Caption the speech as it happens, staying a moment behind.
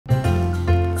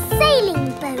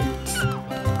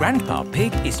Grandpa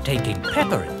Pig is taking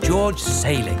Peppa and George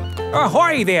sailing.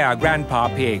 Ahoy there, Grandpa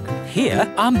Pig.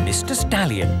 Here are Mr.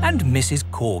 Stallion and Mrs.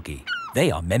 Corgi.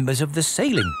 They are members of the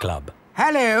sailing club.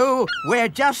 Hello, we're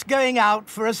just going out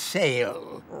for a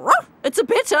sail. It's a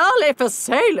bit early for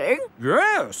sailing.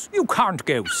 Yes, you can't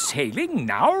go sailing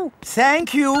now.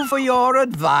 Thank you for your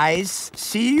advice.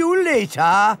 See you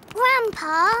later.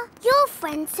 Grandpa, your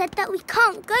friend said that we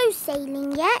can't go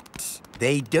sailing yet.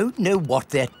 They don't know what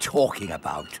they're talking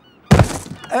about.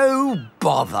 Oh,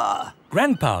 bother.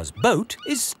 Grandpa's boat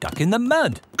is stuck in the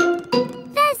mud.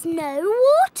 There's no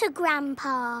water,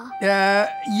 Grandpa.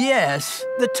 Yes.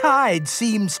 The tide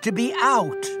seems to be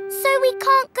out. So we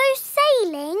can't go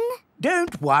sailing?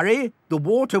 Don't worry. The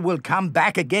water will come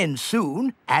back again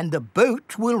soon and the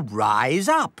boat will rise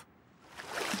up.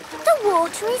 The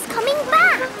water is coming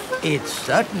back. It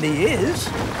certainly is.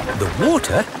 The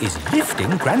water is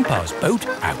lifting Grandpa's boat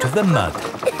out of the mud.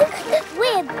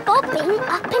 We're bobbing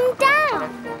up and down.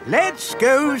 Let's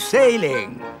go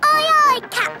sailing. Aye, aye,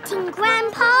 Captain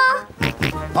Grandpa.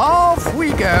 Off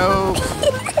we go.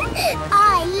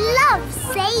 I love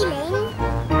sailing.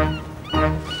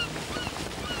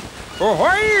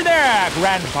 Ahoy there,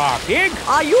 Grandpa Pig.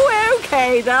 Are you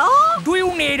okay there? Do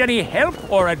you need any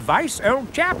help or advice,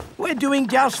 old chap? We're doing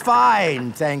just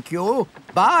fine, thank you.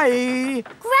 Bye.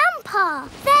 Grandpa,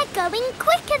 they're going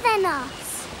quicker than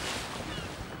us.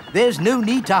 There's no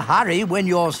need to hurry when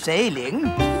you're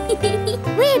sailing.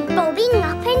 We're bobbing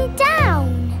up and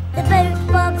down. The boat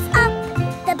bobs up,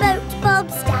 the boat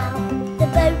bobs down. The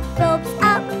boat bobs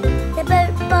up, the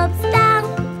boat bobs down.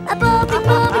 A bobbing,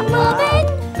 bobbing, bobbing,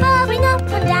 bobbing up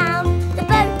and down. The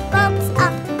boat bobs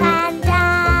up and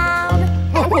down.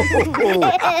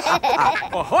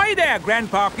 Ahoy there,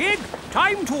 Grandpa Pig.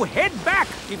 Time to head back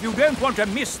if you don't want to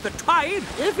miss the tide.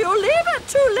 If you leave it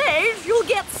too late, you'll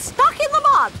get stuck in the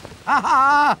mud.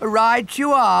 Ha-ha, right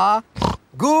you are.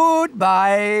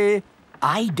 Goodbye.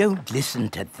 I don't listen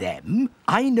to them.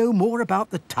 I know more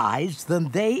about the tides than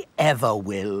they ever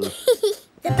will.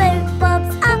 The boat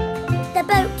bobs up, the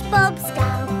boat bobs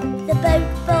down. The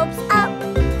boat bobs up,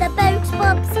 the boat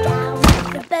bobs down.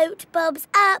 The boat bobs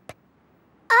up.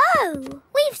 Oh,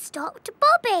 we've stopped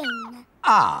bobbing.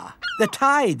 Ah, the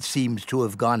tide seems to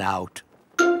have gone out.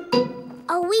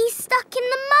 Are we stuck in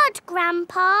the mud,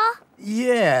 Grandpa?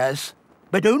 Yes,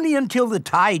 but only until the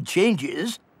tide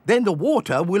changes. Then the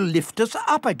water will lift us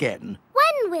up again.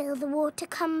 When will the water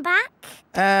come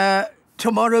back?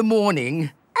 Tomorrow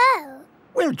morning. Oh.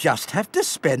 We'll just have to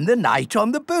spend the night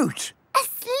on the boat. A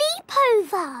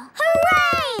sleepover!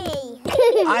 Hooray!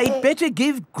 I'd better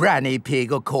give Granny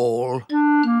Pig a call.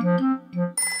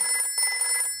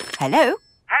 Hello?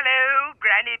 Hello,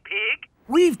 Granny Pig.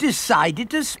 We've decided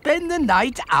to spend the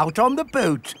night out on the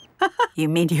boat. You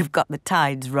mean you've got the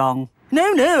tides wrong?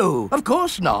 No, of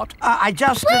course not. I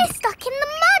just... We're stuck in the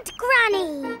mud,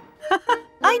 Granny.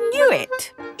 I knew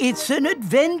it. It's an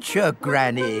adventure,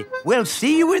 Granny. We'll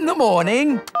see you in the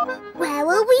morning. Where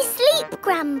will we sleep,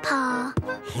 Grandpa?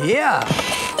 Here.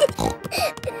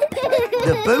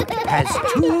 The boat has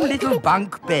 2 little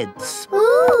bunk beds.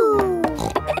 Ooh.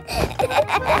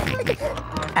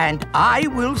 And I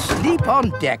will sleep on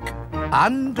deck,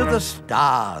 under the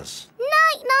stars.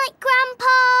 Night-night,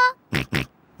 Grandpa.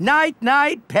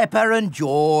 Night-night, Peppa and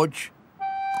George.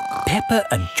 Peppa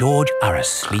and George are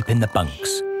asleep in the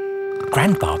bunks.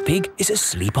 Grandpa Pig is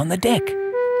asleep on the deck.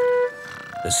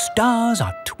 The stars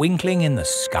are twinkling in the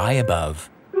sky above.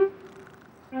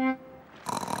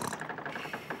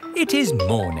 It is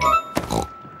morning.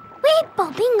 We're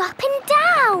bobbing up and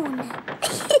down.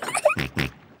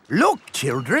 Look,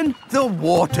 children, the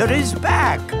water is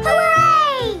back.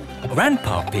 Hooray!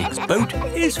 Grandpa Pig's boat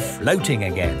is floating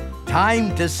again.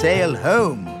 Time to sail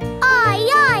home. Aye,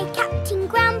 aye, Captain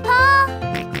Grandpa.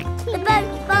 The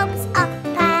boat bobs up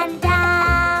and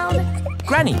down.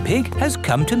 Granny Pig has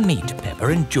come to meet Peppa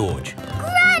and George.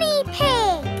 Granny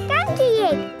Pig!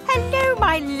 Granny! Hello,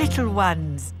 my little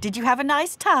ones. Did you have a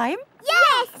nice time?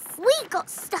 Yes! We got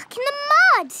stuck in the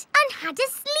mud and had a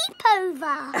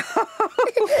sleepover.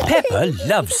 Peppa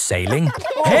loves sailing.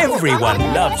 Everyone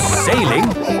loves sailing.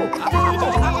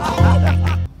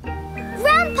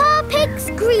 Grandpa Pig's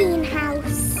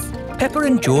greenhouse. Peppa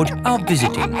and George are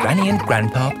visiting Granny and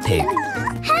Grandpa Pig.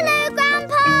 Hello,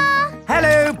 Grandpa.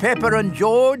 Hello, Peppa and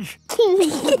George.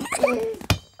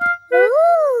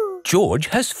 Ooh. George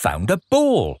has found a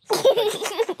ball.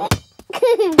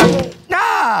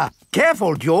 Ah!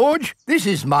 Careful, George. This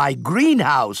is my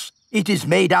greenhouse. It is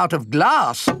made out of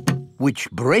glass, which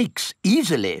breaks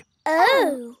easily.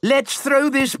 Oh. Let's throw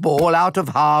this ball out of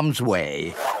harm's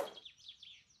way.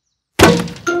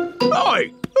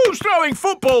 Oi! Who's throwing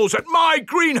footballs at my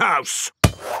greenhouse?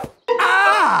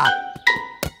 Ah!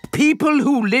 People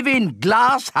who live in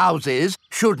glass houses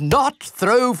should not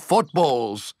throw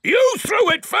footballs. You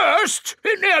threw it first.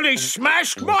 It nearly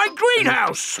smashed my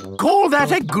greenhouse. Call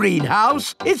that a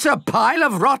greenhouse? It's a pile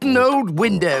of rotten old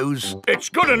windows. It's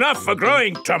good enough for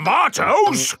growing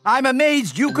tomatoes. I'm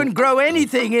amazed you can grow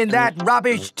anything in that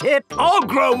rubbish tip. I'll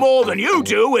grow more than you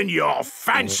do in your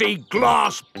fancy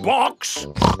glass box.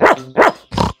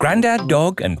 Grandad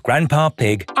Dog and Grandpa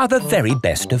Pig are the very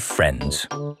best of friends.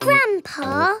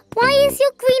 Grandpa, why is your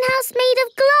greenhouse made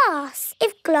of glass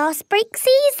if glass breaks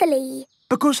easily?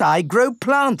 Because I grow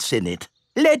plants in it.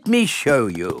 Let me show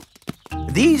you.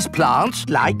 These plants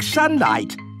like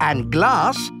sunlight, and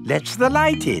glass lets the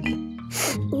light in.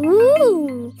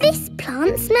 Ooh, this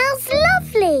plant smells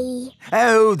lovely.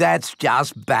 Oh, that's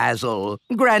just basil.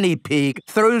 Granny Pig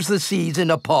throws the seeds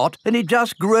in a pot and it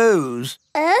just grows.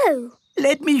 Oh.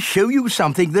 Let me show you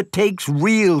something that takes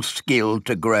real skill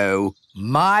to grow.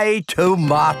 My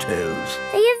tomatoes.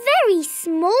 They are very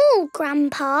small,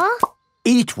 Grandpa.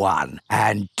 Eat one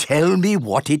and tell me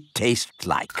what it tastes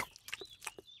like.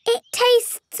 It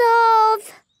tastes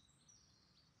of...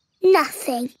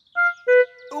 nothing.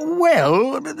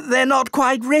 Well, they're not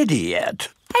quite ready yet.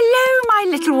 Hello, my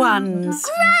little ones.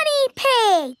 Granny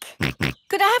Pig!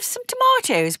 Could I have some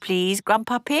tomatoes, please,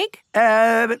 Grandpa Pig?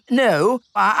 No.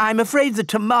 I'm afraid the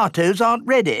tomatoes aren't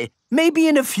ready. Maybe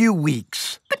in a few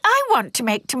weeks. But I want to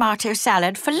make tomato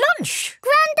salad for lunch.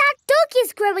 Grandad Dog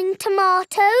is growing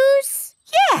tomatoes.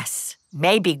 Yes.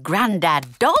 Maybe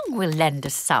Grandad Dog will lend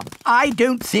us some. I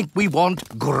don't think we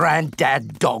want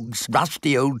Grandad Dog's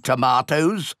rusty old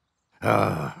tomatoes.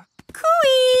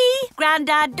 Cooey!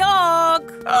 Grandad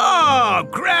Dog! Ah,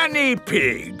 Granny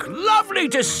Pig. Lovely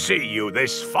to see you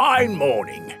this fine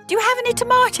morning. Do you have any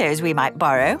tomatoes we might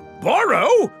borrow?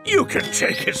 Borrow? You can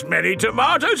take as many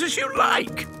tomatoes as you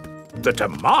like. The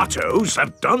tomatoes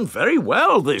have done very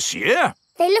well this year.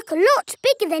 They look a lot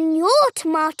bigger than your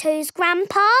tomatoes,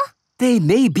 Grandpa. They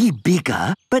may be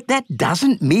bigger, but that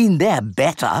doesn't mean they're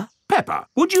better. Peppa,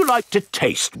 would you like to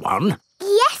taste one?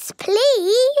 Yes,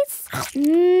 please.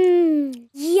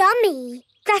 Yummy.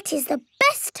 That is the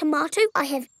best tomato I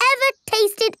have ever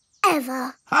tasted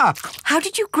ever. How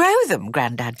did you grow them,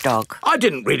 Grandad Dog? I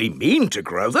didn't really mean to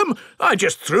grow them. I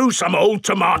just threw some old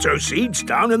tomato seeds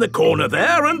down in the corner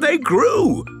there and they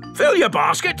grew. Fill your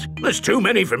basket. There's too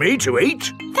many for me to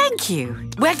eat. Thank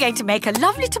you. We're going to make a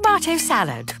lovely tomato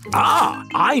salad. Ah,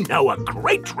 I know a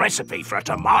great recipe for a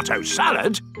tomato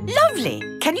salad. Lovely.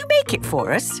 Can you make it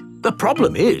for us? The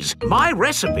problem is, my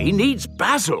recipe needs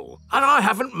basil, and I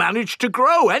haven't managed to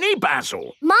grow any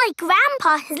basil. My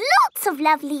grandpa has lots of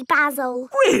lovely basil.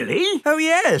 Really? Oh,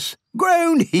 yes.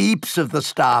 Grown heaps of the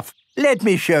stuff. Let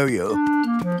me show you.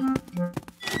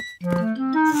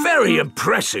 Very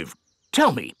impressive.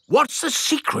 Tell me, what's the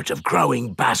secret of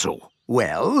growing basil?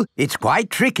 Well, it's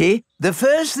quite tricky. The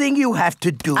first thing you have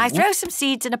to do... I throw some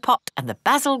seeds in a pot and the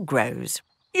basil grows.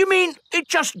 You mean it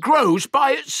just grows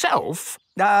by itself?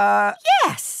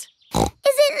 Yes. Is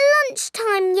it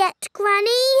lunchtime yet, Granny?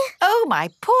 Oh, my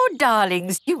poor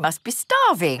darlings, you must be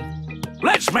starving.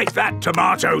 Let's make that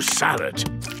tomato salad.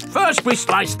 First, we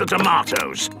slice the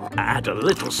tomatoes. Add a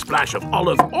little splash of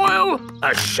olive oil,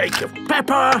 a shake of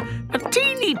pepper, a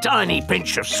teeny tiny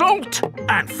pinch of salt,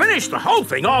 and finish the whole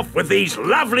thing off with these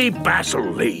lovely basil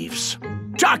leaves.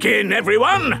 Tuck in,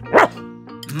 everyone.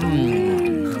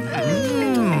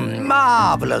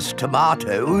 Marvellous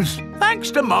tomatoes.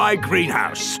 Thanks to my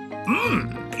greenhouse.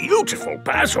 Beautiful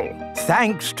basil.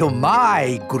 Thanks to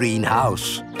my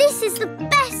greenhouse. This is the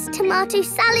best tomato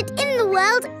salad in the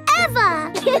world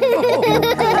ever.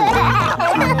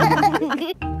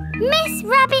 Miss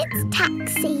Rabbit's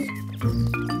taxi.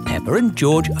 Peppa and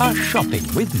George are shopping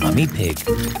with Mummy Pig.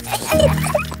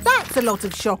 That's a lot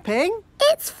of shopping.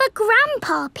 It's for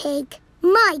Grandpa Pig.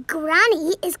 My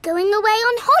granny is going away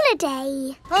on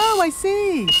holiday. Oh, I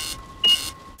see.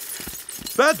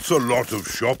 That's a lot of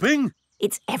shopping.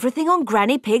 It's everything on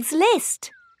Granny Pig's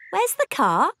list. Where's the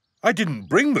car? I didn't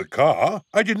bring the car.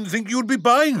 I didn't think you'd be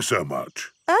buying so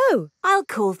much. Oh, I'll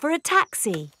call for a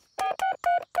taxi.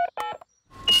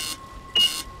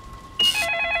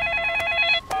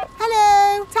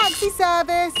 Hello, taxi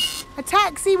service. A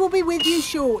taxi will be with you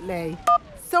shortly.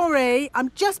 Sorry, I'm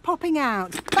just popping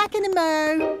out. Back in a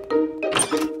mo.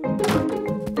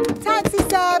 Taxi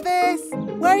service.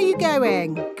 Where are you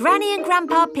going? Granny and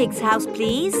Grandpa Pig's house,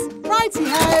 please.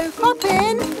 Righty-ho, hop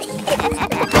in.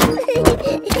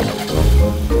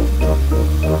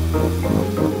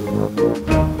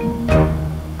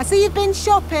 I see you've you been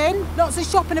shopping? Lots of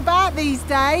shopping about these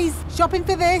days. Shopping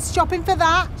for this, shopping for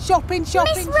that. Shopping.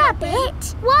 Miss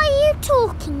Rabbit, why are you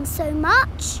talking so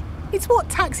much? It's what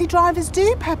taxi drivers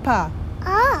do, Peppa.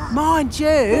 Ah. Mind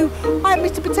you, I had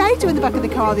Mr. Potato in the back of the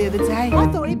car the other day. I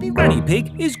thought he'd be... Granny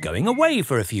Pig is going away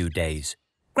for a few days.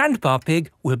 Grandpa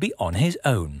Pig will be on his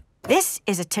own. This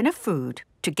is a tin of food.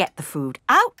 To get the food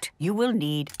out, you will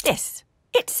need this.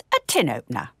 It's a tin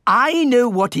opener. I know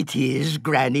what it is,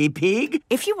 Granny Pig.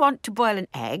 If you want to boil an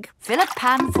egg, fill a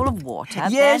pan full of water,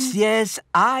 Yes,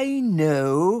 I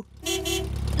know. Granny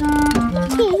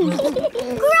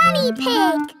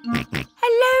Pig!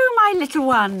 Hello, my little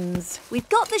ones. We've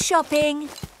got the shopping.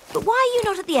 But why are you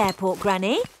not at the airport,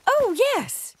 Granny? Oh,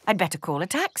 yes. I'd better call a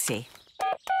taxi.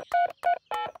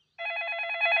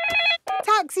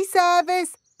 Taxi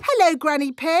service. Hello,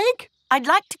 Granny Pig. I'd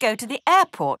like to go to the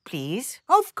airport, please.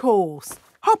 Of course.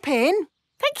 Hop in.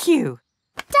 Thank you.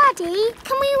 Daddy,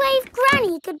 can we wave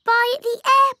Granny goodbye at the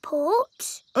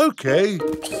airport? OK.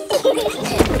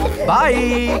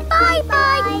 Bye.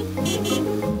 Bye-bye.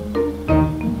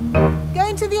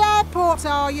 Going to the airport,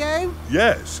 are you?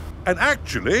 Yes. And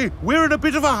actually, we're in a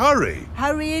bit of a hurry.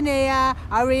 Hurry in here,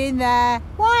 hurry in there.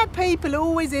 Why are people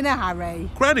always in a hurry?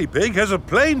 Granny Pig has a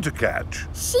plane to catch.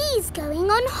 She's going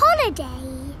on holiday.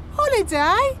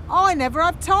 Holiday? I never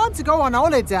have time to go on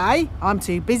holiday. I'm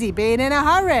too busy being in a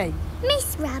hurry.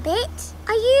 Miss Rabbit,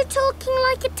 are you talking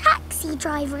like a taxi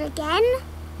driver again?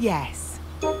 Yes.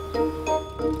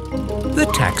 The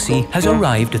taxi has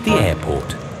arrived at the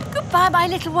airport. Goodbye, my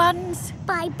little ones.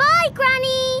 Bye-bye,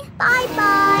 Granny.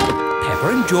 Bye-bye. Peppa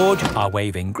and George are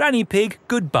waving Granny Pig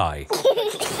goodbye.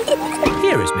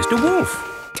 Here is Mr.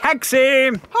 Wolf.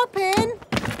 Taxi! Hop in.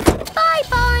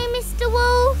 Bye-bye, Mr.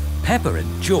 Wolf. Peppa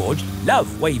and George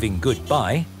love waving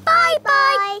goodbye.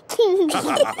 Bye-bye.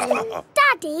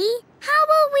 Daddy, how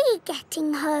are we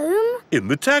getting home? In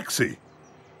the taxi.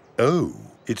 Oh,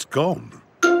 it's gone.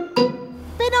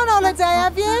 Been on holiday,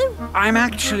 have you? I'm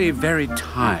actually very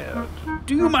tired.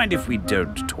 Do you mind if we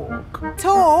don't talk?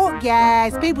 Talk?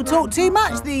 Yes. People talk too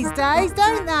much these days,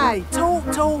 don't they? Talk.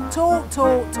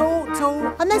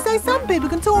 And they say some people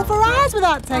can talk for hours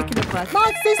without taking a breath.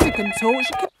 My sister can talk.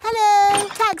 She can... Hello,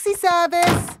 taxi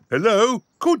service. Hello?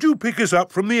 Could you pick us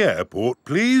up from the airport,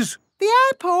 please? The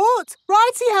airport?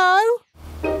 Righty-ho.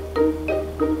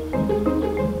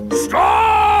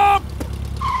 Stop!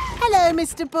 Hello,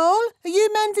 Mr. Bull. Are you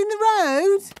mending the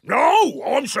road? No,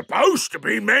 I'm supposed to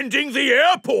be mending the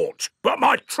airport, but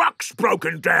my truck's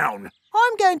broken down.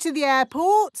 I'm going to the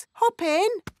airport. Hop in.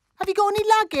 Have you got any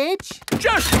luggage?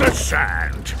 Just the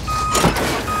sand.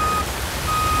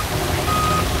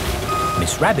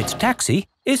 Miss Rabbit's taxi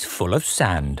is full of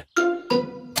sand.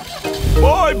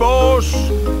 Bye, boss.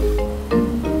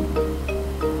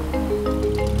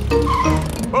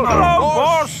 Hello,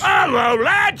 boss. Hello,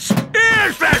 lads.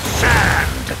 Here's the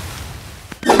sand.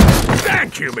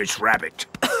 Thank you, Miss Rabbit.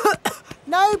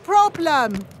 No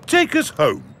problem. Take us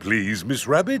home, please, Miss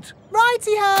Rabbit.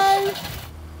 Righty-ho.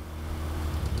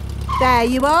 There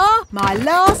you are, my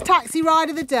last taxi ride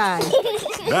of the day.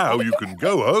 Now you can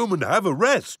go home and have a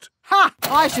rest. Ha!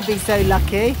 I should be so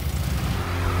lucky.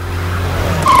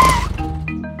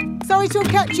 Sorry to have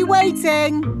kept you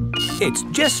waiting. It's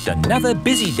just another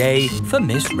busy day for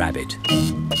Miss Rabbit.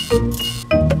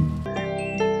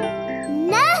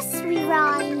 Nursery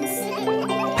rhymes.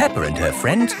 Peppa and her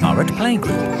friends are at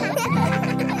playgroup.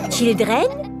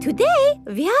 Children, today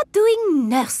we are doing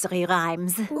nursery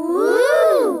rhymes.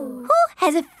 Ooh! Who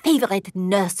has a favourite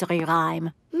nursery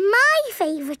rhyme? My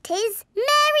favourite is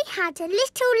Mary Had a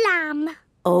Little Lamb.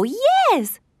 Oh,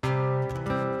 yes!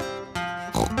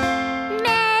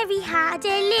 Mary had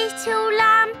a little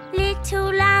lamb,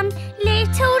 little lamb,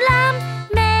 little lamb.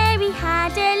 Mary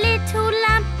had a little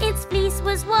lamb, its fleece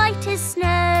was white as snow.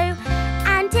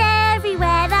 And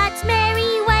everywhere that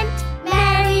Mary went,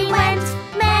 Mary went,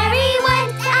 Mary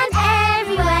went. And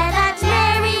everywhere that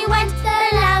Mary went, the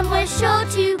lamb was sure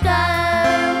to go.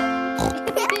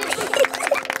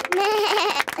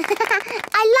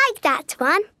 I like that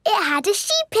one. It had a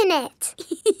sheep in it.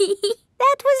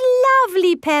 That was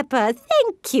lovely, Peppa.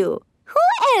 Thank you. Who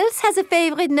else has a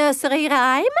favourite nursery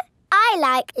rhyme? I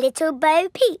like Little Bo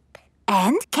Peep.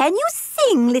 And can you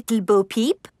sing, Little Bo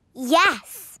Peep?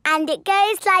 Yes, and it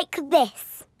goes like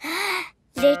this.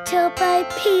 Little Bo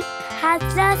Peep has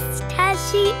lost her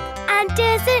sheep and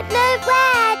doesn't know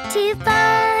where to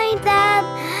find them.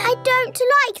 I don't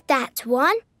like that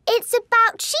one. It's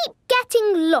about sheep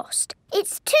getting lost.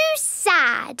 It's too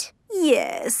sad.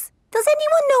 Yes. Does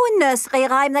anyone know a nursery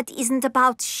rhyme that isn't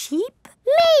about sheep?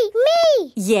 Me!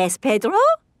 Yes, Pedro?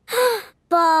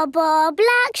 Baa, baa,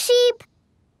 black sheep.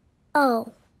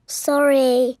 Oh,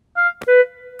 sorry.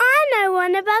 I know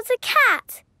one about a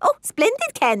cat. Oh,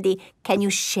 splendid, Candy. Can you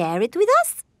share it with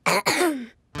us?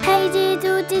 Hey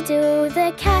diddle-diddle,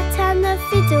 the cat and the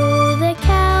fiddle, the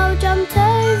cow jumped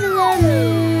over the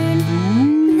moon.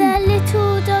 The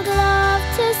little dog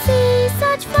loved to see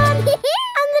such fun, and the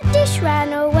dish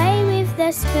ran away with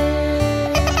the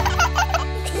spoon.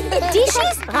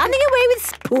 Dishes running away with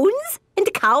spoons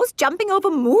and cows jumping over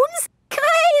moons?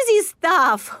 Crazy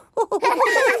stuff.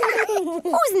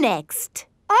 Who's next?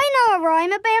 I know a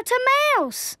rhyme about a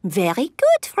mouse. Very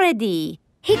good, Freddy.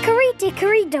 Hickory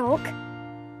dickory dock,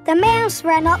 the mouse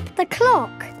ran up the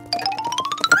clock.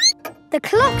 The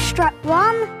clock struck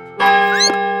 1,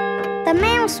 the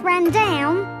mouse ran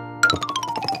down.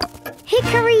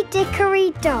 Hickory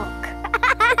dickory dock.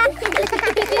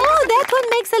 Oh, that one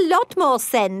makes a lot more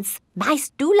sense.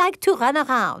 Mice do like to run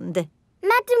around.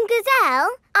 Madam Gazelle,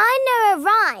 I know a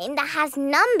rhyme that has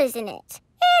numbers in it.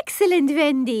 Excellent,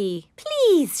 Wendy.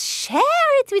 Please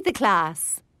share it with the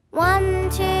class. 1,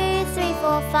 2, 3,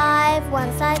 4, 5.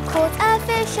 Once I caught a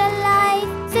fish alive.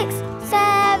 6,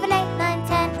 7, 8, 9,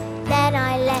 10. Then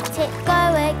I let it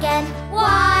go again.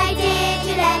 Why did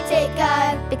you let it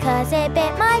go? Because it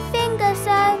bit my finger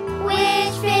so.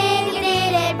 Which finger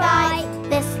did it bite?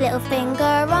 This little finger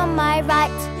on my right.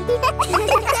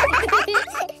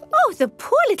 Oh, the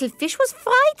poor little fish was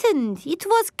frightened. It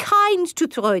was kind to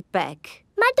throw it back.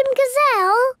 Madam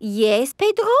Gazelle, Yes,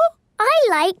 Pedro? I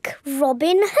like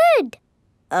Robin Hood.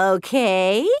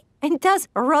 Okay. And does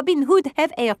Robin Hood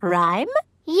have a rhyme?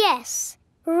 Yes.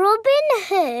 Robin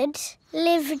Hood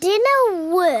lived in a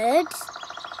wood.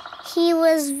 He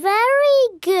was very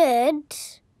good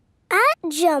at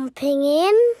jumping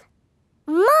in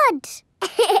mud.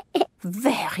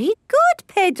 Very good,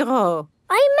 Pedro.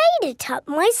 I made it up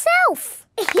myself.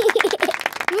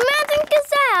 Madam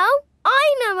Gazelle,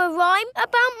 I know a rhyme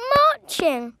about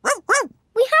marching.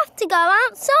 We have to go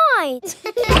outside.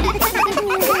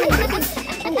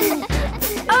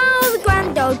 Oh, the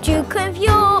grand old Duke of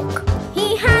York,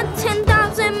 he had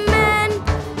 10,000 men.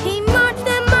 He marched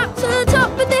them up to the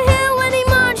top of the hill and he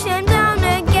marched them down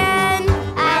again.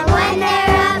 And when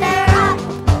they're up, they're up.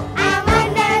 And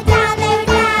when they're down, they're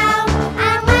down.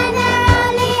 And when they're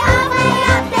only halfway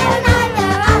up, they're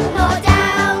neither up nor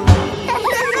down.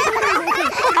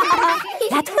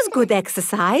 That was good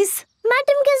exercise.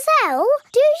 Madam Gazelle,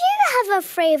 do you have a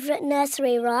favourite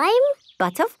nursery rhyme?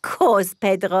 But of course,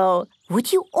 Pedro.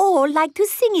 Would you all like to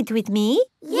sing it with me?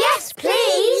 Yes,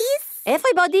 please.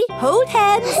 Everybody, hold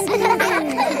hands.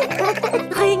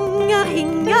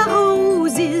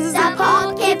 Ring-a-ring-a-roses, A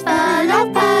pocket full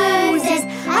of posies,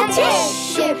 a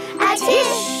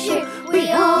tissue,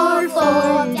 we all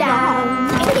fall down.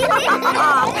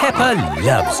 Peppa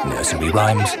loves nursery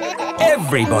rhymes.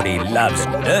 Everybody loves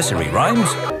nursery rhymes.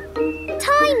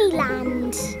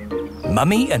 Tinyland.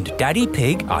 Mummy and Daddy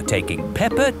Pig are taking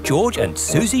Peppa, George and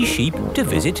Susie Sheep to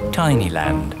visit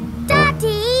Tinyland.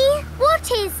 Daddy,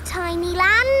 what is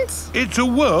Tinyland? It's a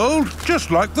world just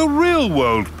like the real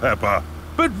world, Peppa,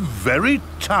 but very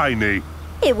tiny.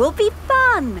 It will be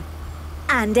fun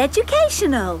and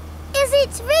educational. Is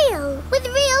it real, with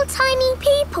real tiny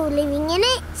people living in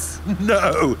it?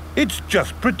 No, it's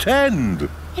just pretend.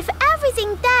 If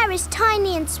everything there is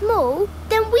tiny and small,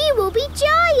 then we will be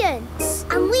giants.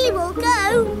 And we will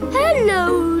go,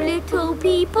 hello, little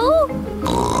people.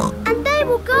 And they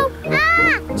will go,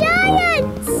 ah,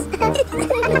 giants!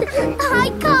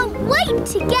 I can't wait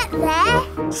to get there.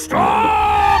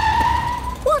 Stop!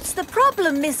 What's the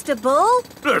problem, Mr. Bull?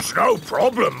 There's no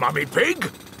problem, Mummy Pig.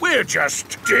 We're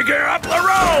just digging up the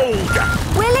road.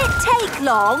 Will it take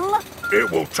long?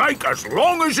 It will take as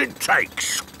long as it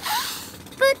takes.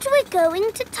 But we're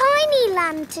going to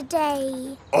Tinyland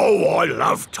today. Oh, I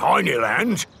love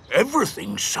Tinyland.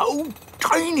 Everything's so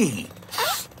tiny.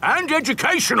 And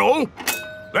educational.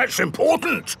 That's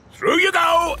important. Through you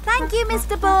go. Thank you,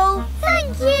 Mr. Bull.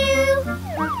 Thank you.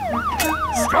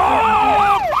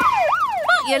 Stop!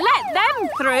 But you let them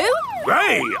through.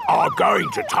 They are going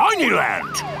to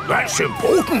Tinyland. That's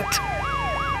important.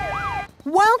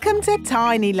 Welcome to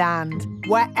Tinyland,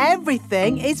 where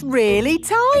everything is really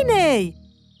tiny.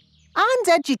 And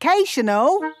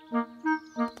educational.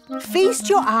 Feast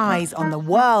your eyes on the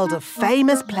world of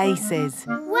famous places.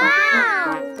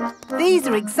 Wow! These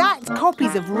are exact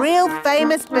copies of real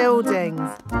famous buildings,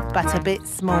 but a bit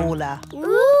smaller.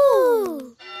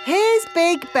 Ooh! Here's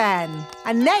Big Ben,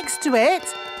 and next to it,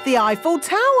 the Eiffel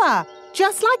Tower.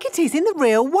 just like it is in the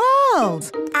real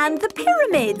world. And the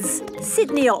pyramids,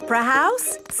 Sydney Opera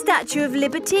House, Statue of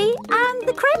Liberty and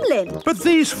the Kremlin. But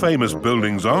these famous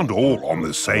buildings aren't all on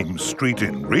the same street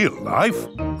in real life.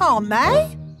 Aren't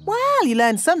they? Well, you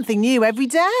learn something new every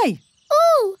day.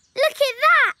 Ooh, look at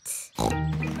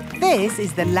that! This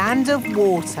is the land of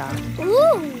water.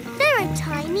 Ooh, there are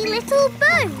tiny little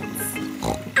boats.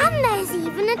 And there's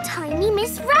even a tiny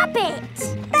Miss Rabbit.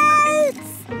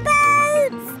 Boats!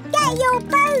 Boats! Get your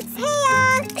boats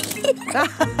here!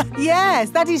 Yes,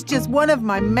 that is just one of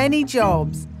my many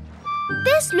jobs.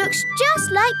 This looks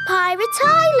just like Pirate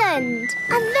Island.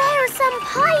 And there are some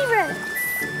pirates.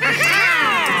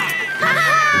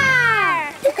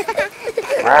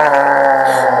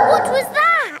 What was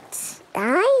that?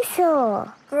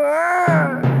 Dinosaur.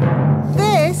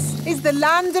 This is the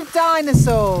land of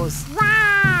dinosaurs.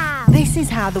 Wow! This is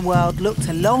how the world looked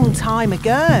a long time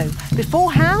ago,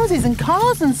 before houses and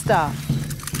cars and stuff.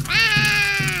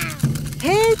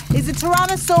 Here is a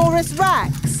Tyrannosaurus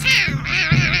Rex.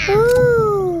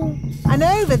 Ooh! And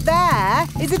over there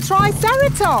is a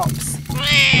Triceratops.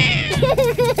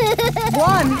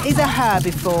 One is a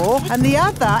herbivore and the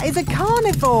other is a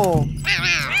carnivore.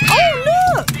 Oh,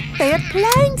 look! They are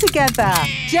playing together,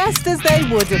 just as they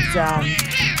would have done.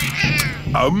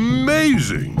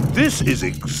 Amazing! This is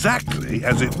exactly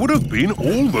as it would have been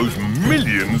all those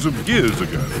millions of years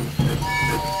ago.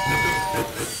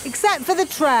 Except for the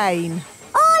train.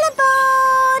 All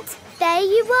aboard! There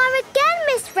you are again,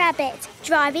 Miss Rabbit,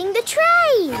 driving the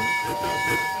train.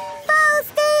 Full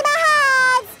steam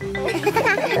ahead!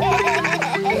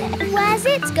 Where's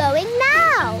it going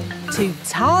now? To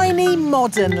tiny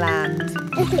modern land.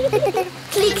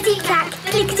 Clickety-clack,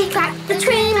 clickety-clack, the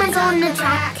train runs on the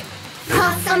track.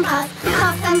 Puff and puff,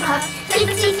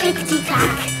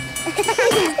 clickety-clickety-clack.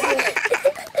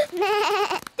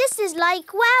 This is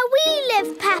like where we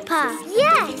live, Peppa.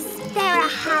 Yes, there are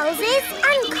houses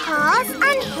and cars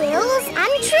and hills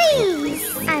and trees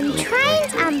and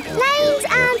trains and planes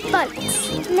and boats.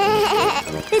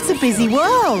 It's a busy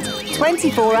world.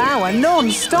 24-hour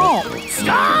non-stop.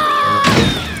 Stop!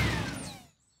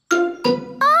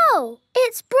 Oh,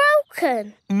 it's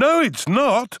broken. No, it's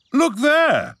not. Look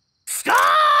there.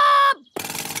 Stop!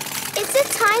 It's a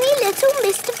tiny little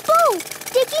Mr. Bull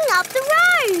digging up the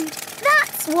road.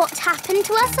 That's what happened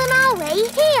to us on our way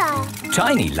here.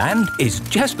 Tiny land is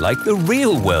just like the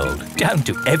real world, down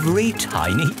to every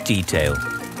tiny detail.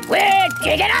 We're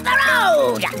digging up the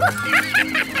road!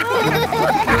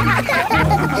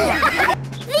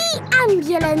 The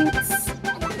ambulance.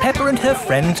 Peppa and her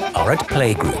friends are at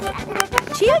playgroup.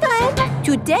 Children,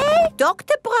 today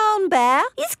Dr. Brown Bear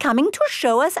is coming to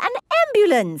show us an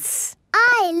ambulance.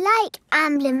 I like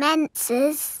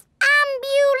ambulances.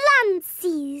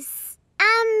 Ambulances.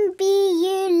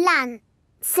 Ambulances.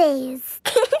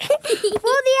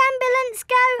 Will the ambulance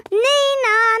go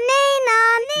Nina, Nina,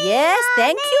 Nina? Yes,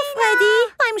 thank you, Freddy.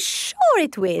 I'm sure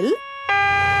it will.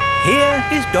 Here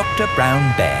is Dr.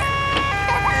 Brown Bear.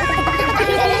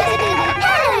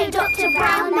 Hello, Dr.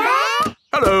 Brown Bear.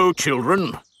 Hello,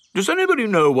 children. Does anybody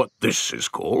know what this is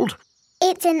called?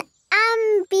 It's an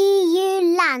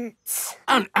ambulance.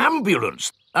 An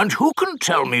ambulance. And who can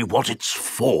tell me what it's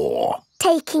for?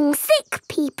 Taking sick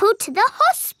people to the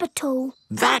hospital.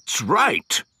 That's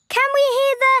right. Can we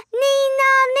hear the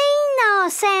Nina, Nina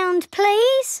sound,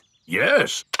 please?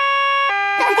 Yes.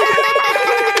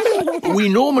 We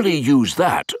normally use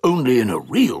that only in a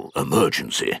real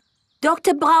emergency.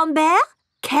 Dr. Brown Bear,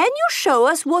 can you show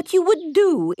us what you would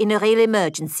do in a real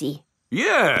emergency?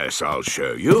 Yes, I'll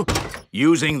show you.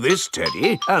 Using this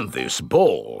teddy and this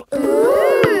ball.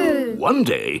 Ooh. One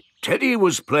day, Teddy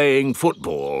was playing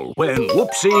football when,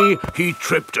 whoopsie, he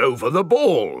tripped over the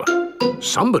ball.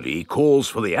 Somebody calls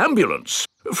for the ambulance.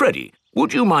 Freddie,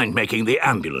 would you mind making the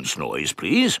ambulance noise,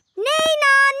 please?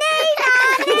 Nina,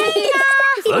 Nina, Nina!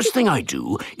 First thing I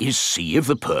do is see if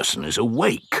the person is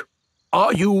awake.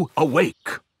 Are you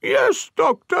awake? Yes,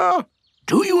 Doctor.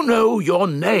 Do you know your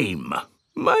name?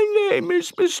 My name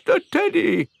is Mr.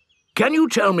 Teddy. Can you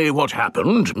tell me what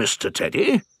happened, Mr.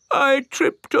 Teddy? I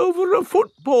tripped over a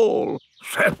football.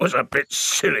 That was a bit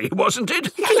silly, wasn't it?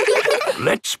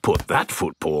 Let's put that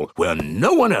football where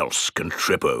no one else can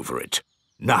trip over it.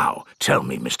 Now, tell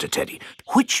me, Mr. Teddy,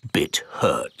 which bit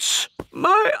hurts?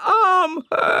 My arm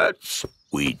hurts.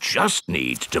 We just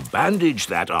need to bandage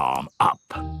that arm up.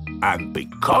 And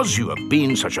because you have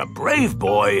been such a brave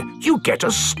boy, you get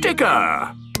a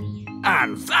sticker.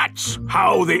 And that's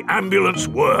how the ambulance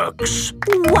works.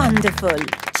 Wonderful.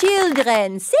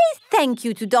 Children, say thank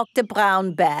you to Dr.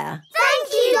 Brown Bear.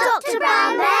 Thank you, Dr.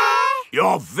 Brown Bear.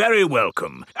 You're very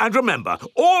welcome. And remember,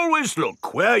 always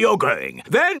look where you're going.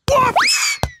 Then,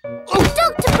 whoops!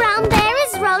 Dr. Brown Bear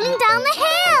is rolling down the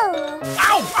hill.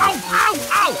 Ow, ow, ow,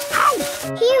 ow, ow!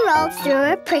 He rolled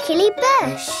through a prickly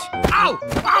bush. Ow,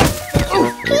 ow!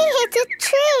 He hit a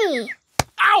tree.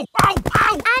 Ow, ow,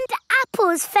 ow! And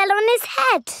apples fell on his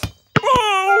head.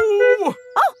 Oh!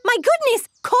 Oh, my goodness!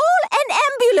 Call an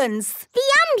ambulance! The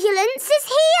ambulance is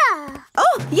here.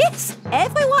 Oh, yes!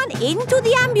 Everyone into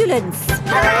the ambulance!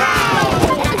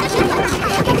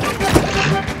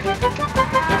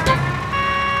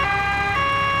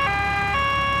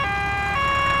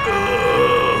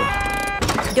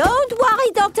 Don't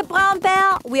worry, Dr. Brown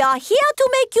Bear. We are here to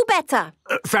make you better.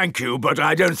 Thank you, but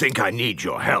I don't think I need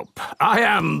your help. I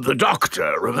am the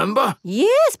doctor, remember?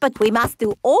 Yes, but we must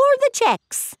do all the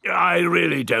checks. I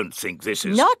really don't think this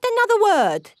is... Not another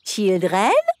word.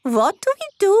 Children, what do we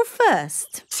do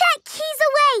first? Check he's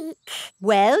awake.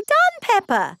 Well done,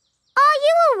 Peppa. Are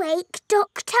you awake,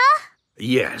 Doctor?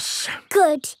 Yes.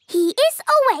 Good. He is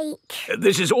awake.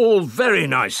 This is all very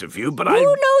nice of you, but Who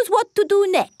knows what to do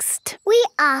next? We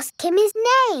ask him his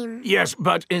name. Yes,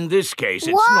 but in this case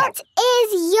it's What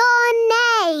is your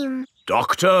name?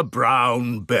 Dr.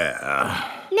 Brown Bear.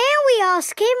 Now we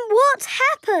ask him what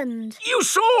happened. You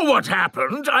saw what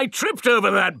happened. I tripped over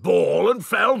that ball and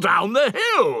fell down the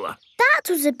hill. That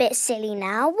was a bit silly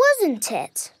now, wasn't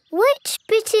it? Which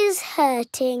bit is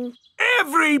hurting?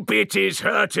 Every bit is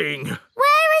hurting.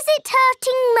 Where is it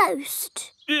hurting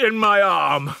most? In my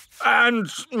arm, and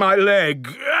my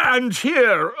leg, and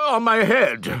here on my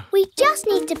head. We just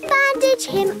need to bandage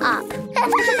him up.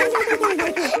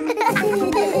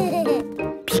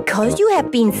 Because you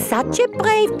have been such a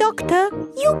brave doctor,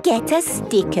 you get a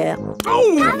sticker.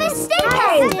 Oh! Have a sticker!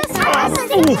 Have a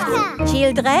sticker!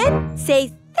 Children,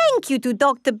 say thank you to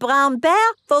Dr. Brown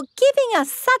Bear for giving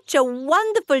us such a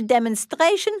wonderful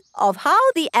demonstration of how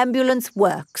the ambulance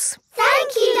works.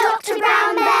 Thank you, Dr.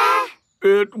 Brown Bear.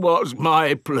 It was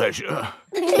my pleasure.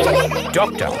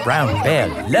 Dr. Brown Bear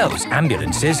loves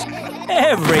ambulances.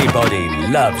 Everybody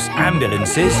loves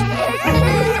ambulances.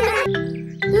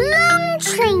 Long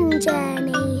train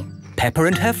journey. Peppa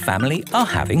and her family are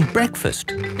having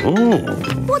breakfast. Oh,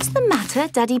 What's the matter,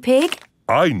 Daddy Pig?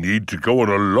 I need to go on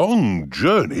a long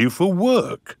journey for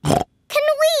work. Can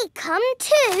we come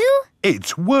too?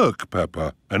 It's work,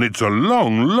 Peppa, and it's a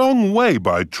long, long way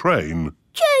by train.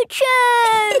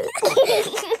 Choo-choo!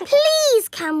 Please,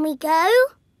 can we go?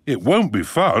 It won't be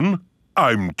fun.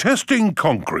 I'm testing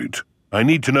concrete. I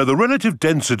need to know the relative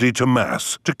density to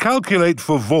mass to calculate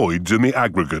for voids in the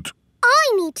aggregate.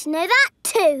 I need to know that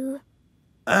too.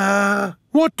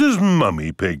 What does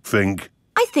Mummy Pig think?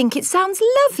 I think it sounds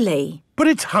lovely. But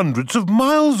it's hundreds of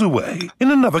miles away,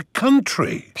 in another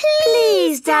country.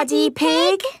 Please, Daddy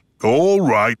Pig. All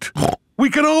right. We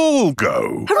can all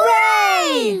go.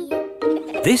 Hooray!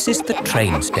 This is the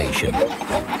train station.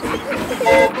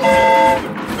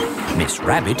 Miss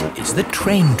Rabbit is the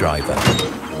train driver.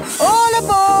 All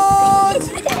aboard!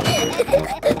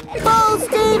 Full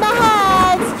steam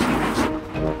ahead!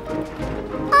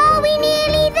 Are we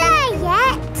nearly there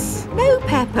yet? No,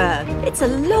 Peppa. It's a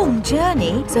long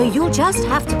journey, so you'll just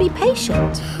have to be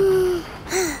patient.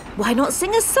 Why not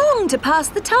sing a song to pass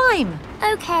the time?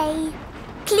 OK.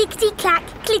 Clickety-clack,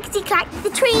 clickety-clack, the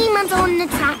train runs on the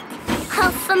track.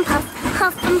 Huff and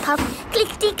puff,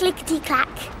 clickety-clickety-clack.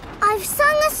 I've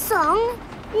sung a song.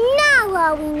 Now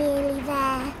are we nearly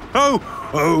there?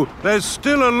 Oh, there's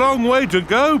still a long way to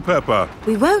go, Peppa.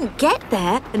 We won't get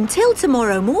there until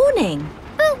tomorrow morning.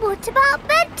 But what about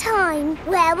bedtime?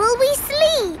 Where will we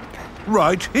sleep?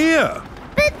 Right here.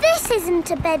 But this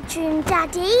isn't a bedroom,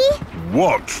 Daddy.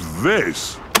 Watch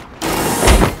this.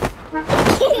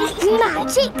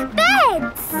 Magic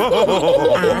beds!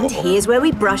 And here's where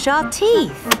we brush our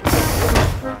teeth.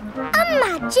 A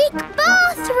magic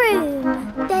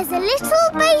bathroom! There's a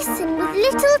little basin with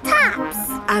little taps.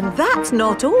 And that's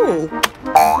not all.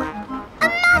 A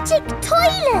magic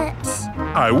toilet!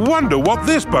 I wonder what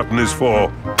this button is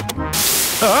for.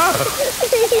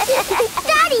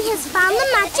 Daddy has found the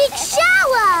magic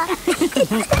shower!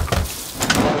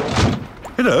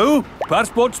 Hello?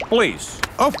 Passports, please.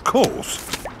 Of course.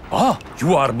 Ah,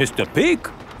 you are Mr. Pig?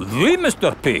 The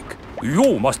Mr. Pig.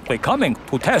 You must be coming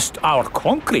to test our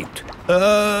concrete.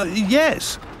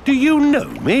 Yes. Do you know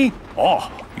me? Oh,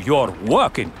 your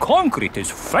work in concrete is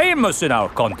famous in our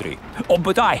country. Oh,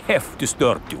 but I have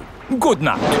disturbed you. Good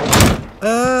night.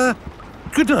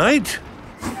 Good night.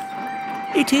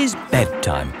 It is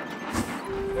bedtime.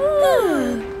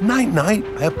 Night-night,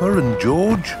 Peppa and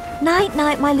George.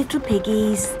 Night-night, my little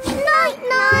piggies.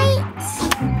 Night-night!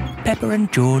 Peppa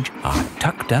and George are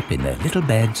tucked up in their little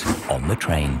beds on the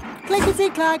train.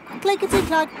 Clickety-clack,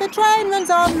 the train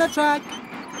runs on the track.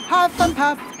 Huff and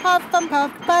puff,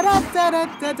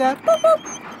 ba-da-da-da-da-da, boop, boop.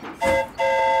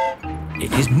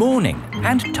 It is morning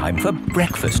and time for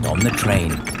breakfast on the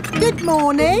train. Good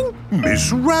morning.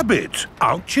 Miss Rabbit,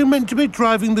 aren't you meant to be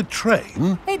driving the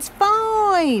train? It's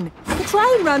fine. The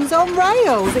train runs on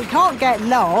rails. It can't get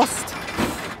lost.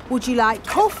 Would you like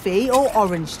coffee or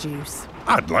orange juice?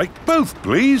 I'd like both,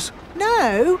 please.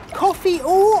 No, coffee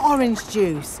or orange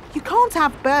juice. You can't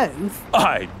have both.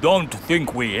 I don't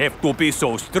think we have to be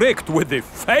so strict with the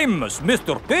famous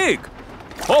Mr. Pig.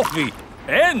 Coffee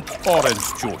and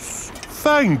orange juice.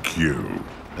 Thank you.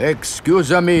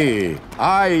 Excuse me,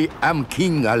 I am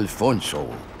King Alfonso.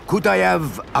 Could I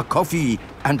have a coffee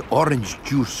and orange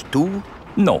juice too?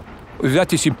 No,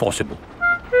 that is impossible.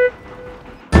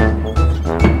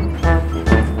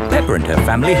 Peppa and her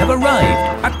family have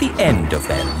arrived at the end of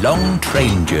their long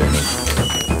train journey.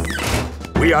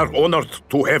 We are honored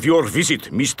to have your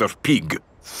visit, Mr. Pig.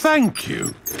 Thank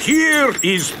you. Here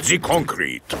is the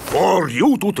concrete for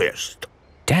you to test.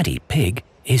 Daddy Pig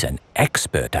is an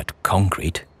expert at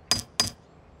concrete.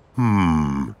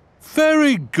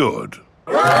 Very good.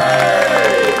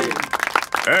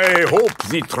 I hope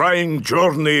the train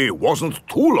journey wasn't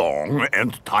too long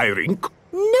and tiring.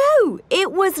 No,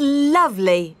 it was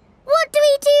lovely. What do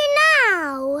we do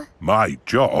now? My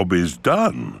job is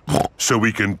done, so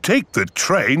we can take the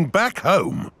train back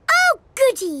home. Oh,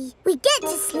 goody! We get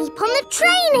to sleep on the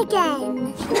train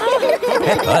again.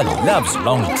 Peppa loves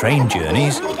long train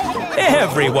journeys.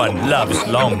 Everyone loves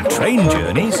long train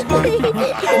journeys.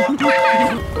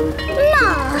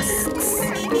 Masks.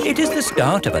 It is the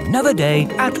start of another day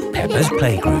at Peppa's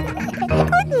playgroup.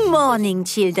 Good morning,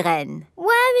 children.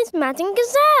 Where is Madame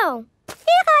Gazelle?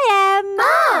 Here I am.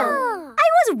 Oh! I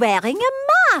was wearing a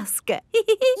mask.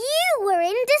 You were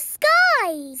in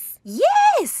disguise.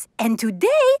 Yes, and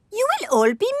today you will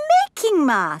all be making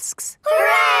masks.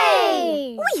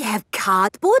 Hooray! We have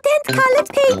cardboard and coloured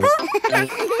paper,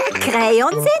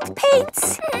 crayons and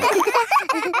paints,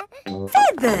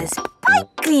 feathers, pipe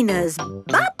cleaners,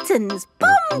 buttons,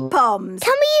 pom-poms.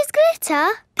 Can we use glitter?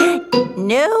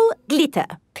 No glitter.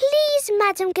 Please,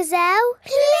 Madame Gazelle.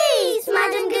 Please,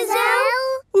 Madame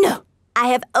Gazelle. No, I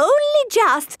have only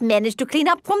just managed to clean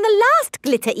up from the last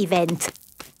glitter event.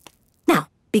 Now,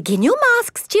 begin your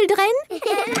masks, children.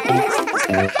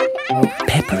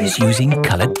 Peppa is using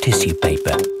coloured tissue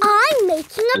paper. I'm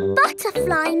making a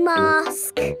butterfly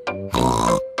mask.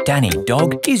 Danny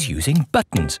Dog is using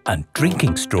buttons and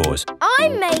drinking straws.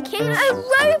 I'm making a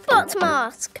robot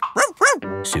mask.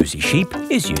 Susie Sheep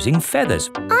is using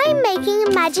feathers. I'm making a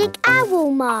magic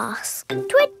owl mask.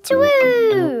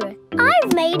 Twit-twoo!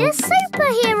 I've made a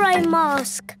superhero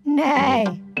mask. Nay.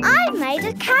 I've made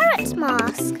a carrot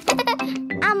mask.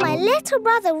 And my little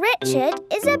brother Richard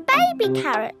is a baby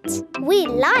carrot. We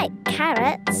like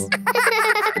carrots.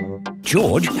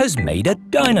 George has made a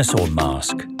dinosaur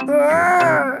mask.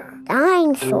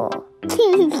 Dinosaur.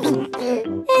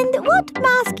 And what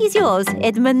mask is yours,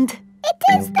 Edmund? It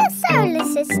is the solar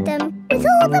system with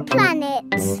all the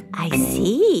planets. I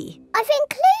see. I've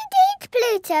included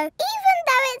Pluto, even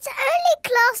though it's only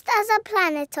classed as a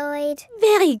planetoid.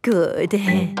 Very good.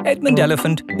 Edmund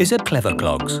Elephant is a clever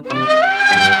clogs.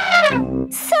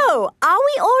 So, are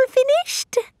we all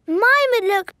finished? Mine would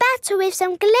look better with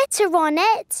some glitter on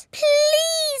it.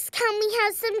 Please, can we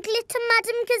have some glitter,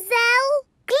 Madame Gazelle?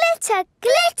 Glitter,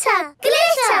 glitter,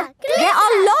 glitter, glitter. There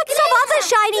are lots of other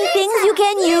shining things you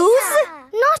can use.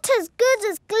 Not as good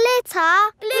as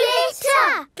glitter.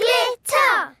 Glitter,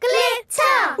 glitter,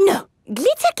 glitter. No,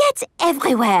 glitter gets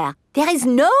everywhere. There is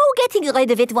no getting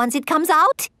rid of it once it comes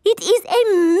out. It is a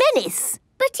menace.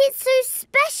 But it's so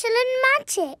special and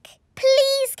magic.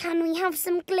 Please, can we have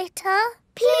some glitter?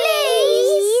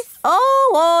 Please.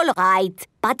 Oh, all right.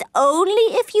 But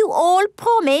only if you all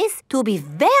promise to be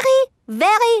very,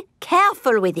 very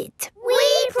careful with it.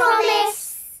 We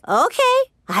promise. Okay,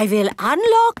 I will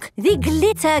unlock the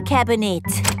glitter cabinet.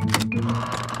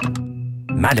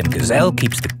 Madame Gazelle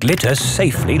keeps the glitter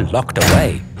safely locked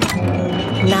away.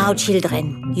 Now,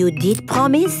 children, you did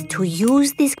promise to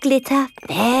use this glitter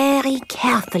very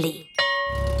carefully.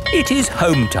 It is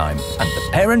home time and the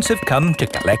parents have come to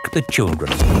collect the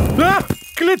children. Ah!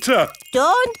 Glitter!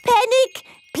 Don't panic.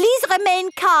 Please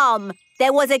remain calm.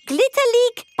 There was a glitter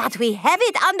leak, but we have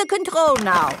it under control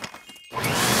now.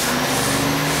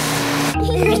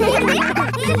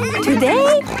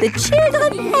 Today, the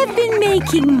children have been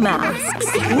making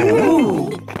masks. Ooh.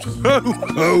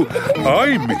 Oh,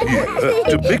 I'm here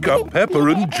to pick up Peppa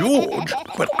and George,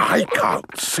 but I can't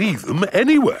see them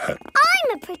anywhere. I'm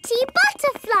I'm a pretty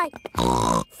butterfly.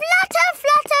 Flutter,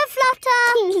 flutter,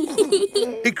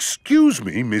 flutter. Excuse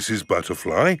me, Mrs.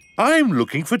 Butterfly. I'm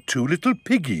looking for two little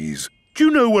piggies. Do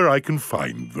you know where I can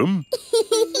find them?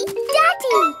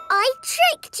 Daddy, I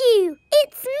tricked you.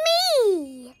 It's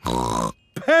me.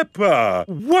 Peppa!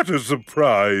 What a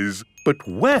surprise! But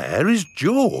where is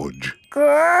George?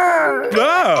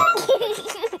 Ah!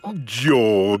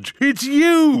 George, it's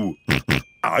you!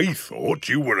 I thought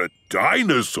you were a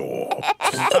dinosaur.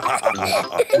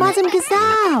 Madam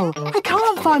Gazelle, I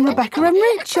can't find Rebecca and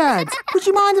Richard. Would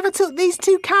you mind if I took these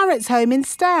 2 carrots home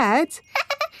instead?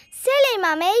 Silly,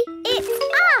 Mummy. It's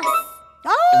us.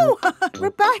 Oh,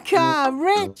 Rebecca,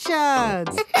 Richard.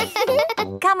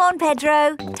 Come on,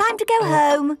 Pedro. Time to go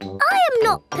home. I am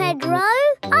not Pedro.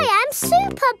 I am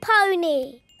Super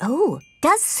Pony. Oh,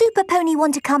 does Super Pony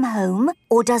want to come home?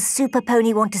 Or does Super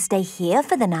Pony want to stay here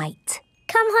for the night?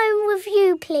 Come home with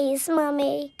you, please,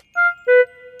 Mummy.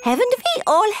 Haven't we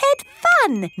all had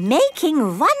fun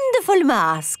making wonderful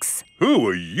masks? Who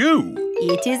are you?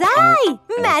 It is I,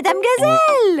 Madame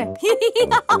Gazelle.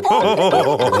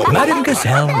 Madame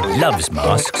Gazelle loves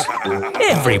masks.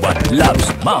 Everyone loves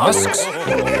masks.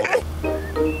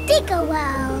 Digger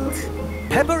World.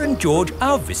 Peppa and George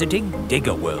are visiting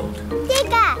Digger World.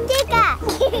 Digger, digger.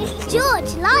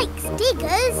 George likes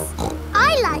diggers.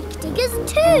 I like diggers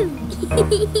too.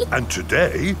 And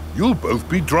today, you'll both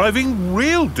be driving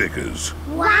real diggers.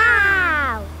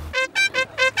 Wow.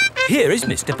 Here is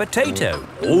Mr. Potato.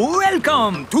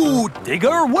 Welcome to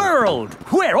Digger World,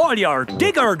 where all your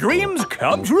digger dreams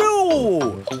come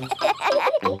true.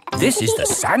 This is the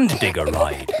Sand Digger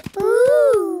ride.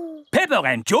 Ooh. Peppa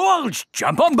and George,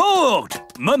 jump on board.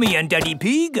 Mummy and Daddy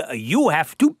Pig, you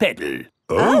have to pedal.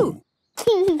 Oh.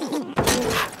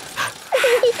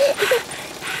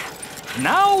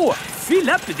 Now, fill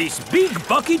up this big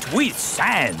bucket with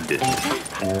sand. This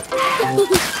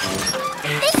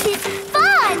is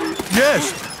fun.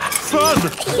 Yes, fun.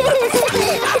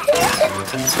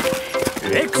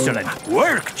 Excellent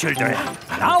work, children.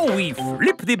 Now we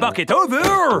flip the bucket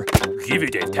over, give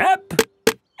it a tap,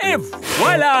 and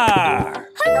voila!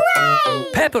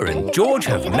 Hooray! Peppa and George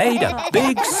have made a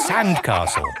big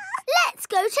sandcastle. Let's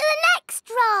go to the next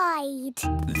ride.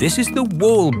 This is the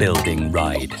wall building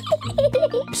ride.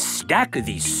 Stack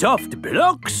the soft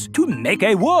blocks to make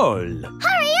a wall.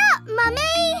 Hurry up,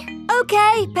 Mummy.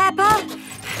 OK, Peppa.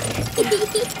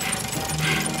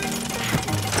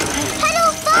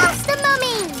 Pedal faster,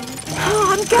 Mummy. Oh,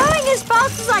 I'm going as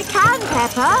fast as I can,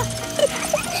 Peppa.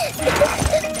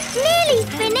 Nearly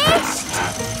finished.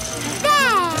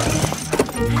 There.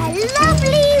 A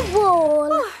lovely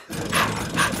wall.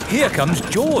 Here comes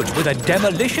George with a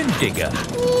demolition digger.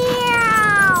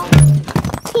 Meow.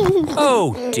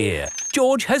 Oh dear,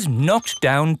 George has knocked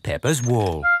down Peppa's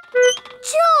wall.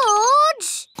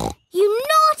 George, you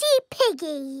naughty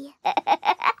piggy.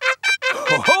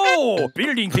 Ho-ho!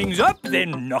 Building things up,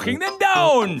 then knocking them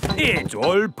down. It's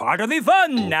all part of the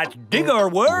fun at Digger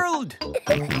World.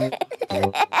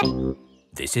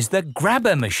 This is the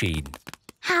grabber machine.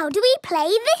 How do we play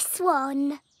this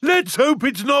one? Let's hope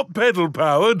it's not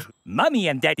pedal-powered. Mummy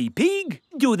and Daddy Pig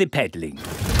do the peddling.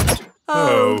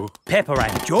 Oh. Peppa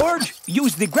and George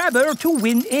use the grabber to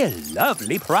win a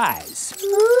lovely prize.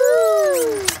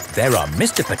 Ooh. There are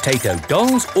Mr. Potato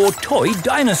dolls or toy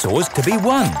dinosaurs to be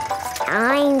won.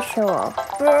 Dinosaur.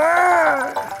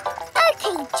 OK,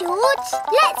 George,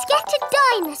 let's get a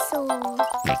dinosaur.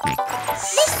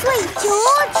 This way,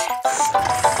 George.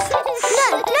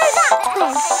 No, that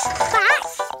way. Back,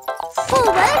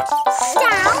 forward,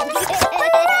 down.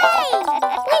 Hooray!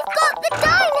 We've got the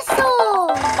dinosaur.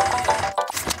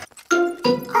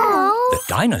 Oh. The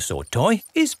dinosaur toy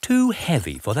is too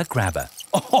heavy for the grabber.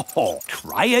 Oh,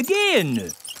 try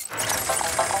again.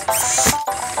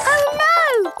 Oh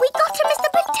no! We got a Mr.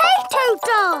 Potato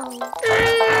doll!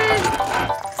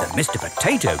 The Mr.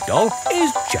 Potato doll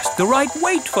is just the right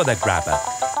weight for the grabber.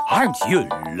 Aren't you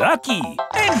lucky?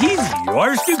 And he's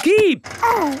yours to keep.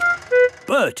 Oh.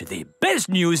 But the best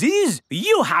news is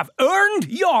you have earned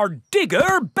your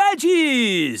digger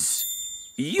badges.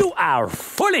 You are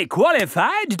fully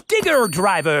qualified digger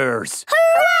drivers.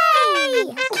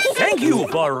 Hooray! Thank you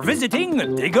for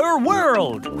visiting Digger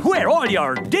World, where all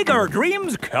your digger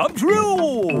dreams come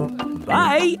true.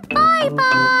 Bye.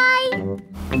 Bye-bye.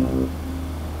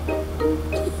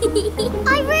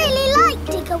 I really like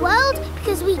Digger World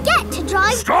because we get to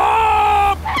drive...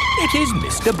 Stop! It is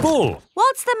Mr. Bull.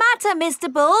 What's the matter, Mr.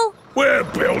 Bull? We're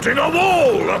building a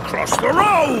wall across the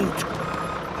road.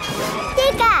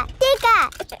 Digger, Digger.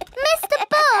 Mr.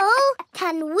 Bull,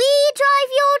 can we drive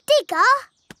your digger?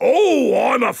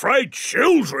 Oh, I'm afraid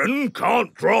children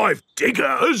can't drive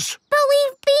diggers. But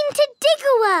we've been to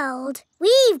Digger World.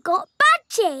 We've got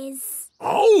badges.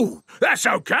 Oh, that's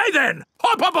OK then.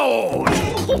 Hop aboard.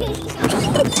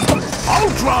 I'll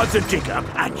drive the digger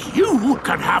and you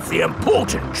can have the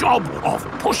important job of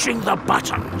pushing the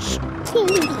buttons.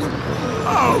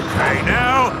 OK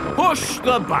now, push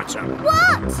the button.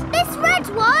 What? This red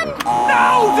one?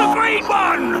 No, the green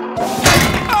one!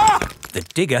 Ah! The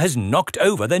digger has knocked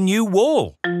over the new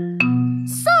wall.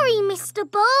 Sorry, Mr.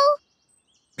 Bull.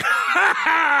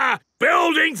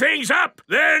 Building things up,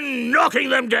 then knocking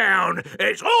them down.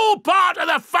 It's all part of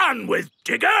the fun with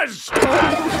diggers.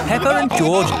 Peppa and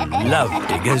George love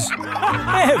diggers.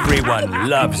 Everyone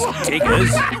loves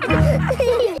diggers.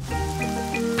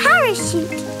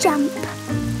 Parachute jump.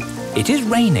 It is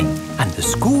raining and the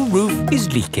school roof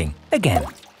is leaking again.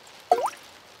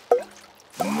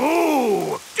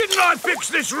 Moo! Didn't I fix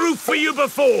this roof for you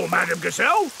before, Madam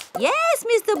Gazelle? Yes,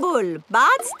 Mr. Bull,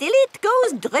 but still it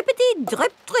goes drippity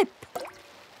drip drip.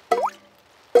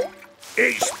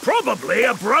 It's probably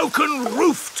a broken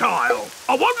roof tile.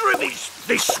 I wonder if it's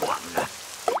this one.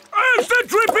 Has the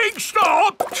dripping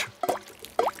stopped?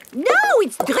 No,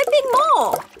 it's dripping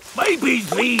more. Maybe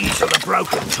these are the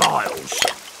broken tiles.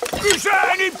 Is that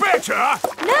any better?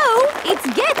 No, it's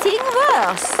getting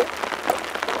worse.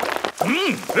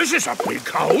 This is a big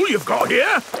hole you've got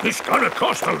here. It's going to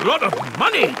cost a lot of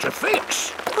money to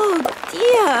fix. Oh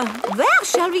dear, where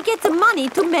shall we get the money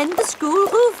to mend the school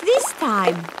roof this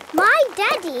time? My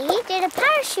daddy did a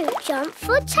parachute jump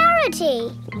for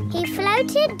charity. He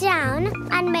floated down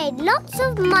and made lots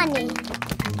of money.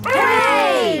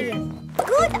 Hooray!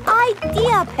 Good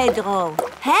idea, Pedro.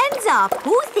 Hands up,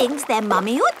 who thinks their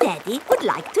mummy or daddy would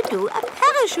like to do a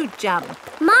parachute jump?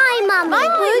 My mummy.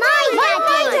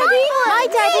 My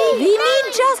daddy. We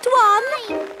need just one.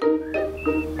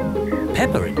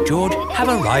 Peppa and George have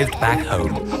arrived back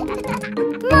home.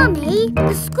 Mummy,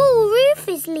 the school roof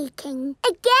is leaking.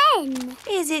 Again.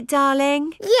 Is it,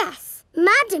 darling? Yes.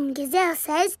 Madam Gazelle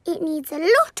says it needs a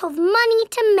lot of money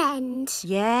to mend.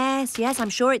 Yes, I'm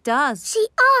sure it does. She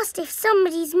asked if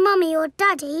somebody's mummy or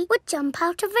daddy would jump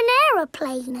out of an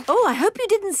aeroplane. Oh, I hope you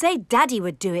didn't say Daddy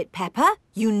would do it, Peppa.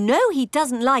 You know he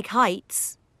doesn't like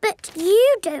heights. But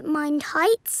you don't mind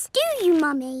heights, do you,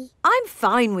 Mummy? I'm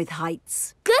fine with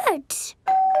heights. Good.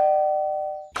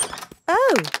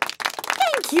 Oh,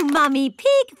 thank you, Mummy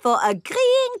Pig, for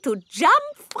agreeing to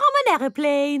jump from an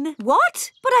aeroplane.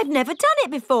 What? But I've never done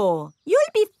it before.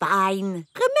 You'll be fine.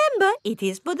 Remember, it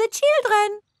is for the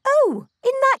children. Oh,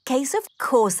 in that case, of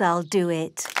course I'll do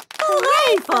it.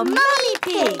 Hooray for Mummy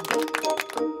Pig!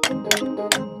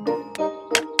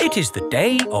 It is the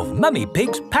day of Mummy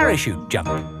Pig's parachute jump.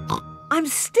 I'm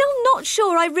still not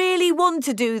sure I really want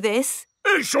to do this.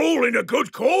 It's all in a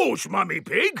good cause, Mummy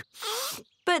Pig.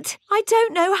 But I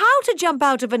don't know how to jump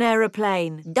out of an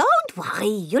aeroplane. Don't worry,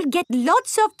 you'll get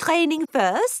lots of training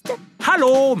first.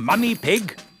 Hello, Mummy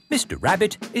Pig. Mr.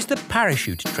 Rabbit is the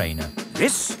parachute trainer.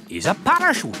 This is a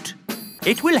parachute.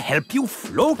 It will help you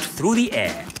float through the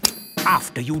air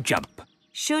after you jump.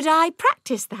 Should I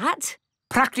practice that?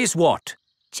 Practice what?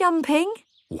 Jumping.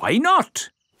 Why not?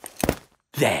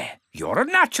 There, you're a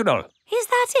natural. Is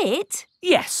that it?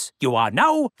 Yes, you are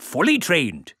now fully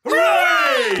trained.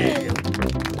 Hooray!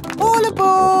 All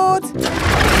aboard!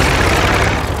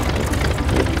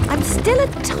 I'm still a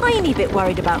tiny bit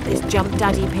worried about this jump,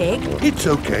 Daddy Pig. It's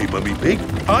OK, Mummy Pig.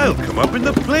 I'll come up in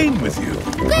the plane with you.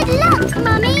 Good luck,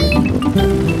 Mummy!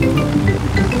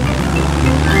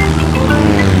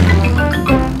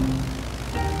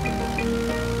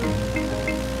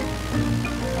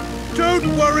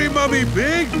 Don't worry, Mummy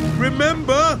Pig.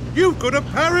 Remember, you've got a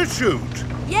parachute.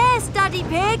 Yes, Daddy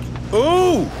Pig.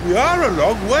 Oh, we are a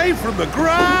long way from the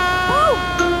ground.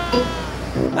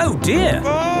 Oh dear,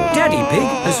 Daddy Pig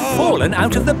has fallen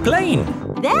out of the plane.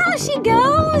 There she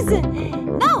goes.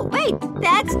 No, wait,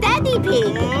 that's Daddy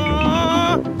Pig.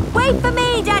 Wait for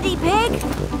me, Daddy Pig.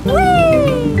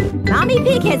 Whee! Mummy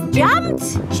Pig has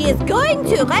jumped. She is going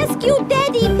to rescue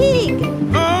Daddy Pig.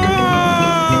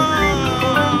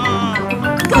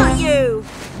 Got you.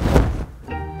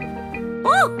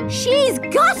 Oh, she's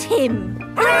got him.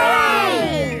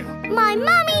 Hooray! My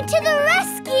mummy to the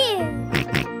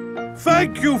rescue!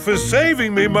 Thank you for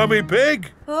saving me, Mummy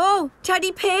Pig. Oh,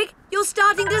 Daddy Pig, you're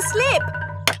starting to slip.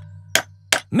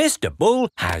 Mr. Bull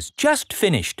has just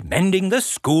finished mending the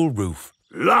school roof.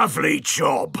 Lovely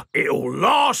job. It'll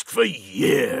last for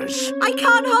years. I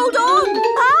can't hold on.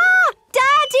 Ah,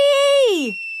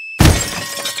 Daddy!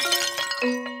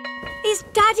 Is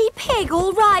Daddy Pig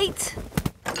all right?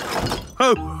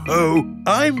 Ho, ho,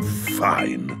 I'm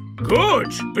fine.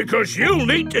 Good, because you'll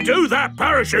need to do that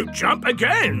parachute jump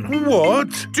again.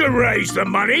 What? To raise the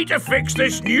money to fix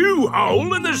this new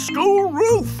hole in the school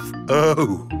roof.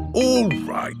 Oh, all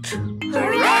right.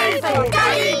 Hooray for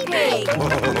Daddy Pig!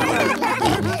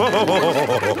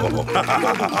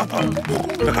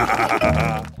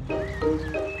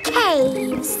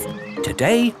 Caves.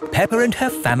 Today, Peppa and her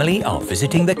family are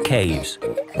visiting the caves.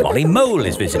 Molly Mole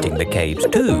is visiting the caves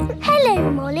too.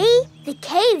 Hello, Molly. The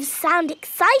caves sound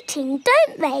exciting,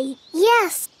 don't they?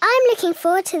 Yes, I'm looking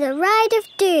forward to the Ride of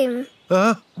Doom.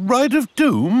 Ride of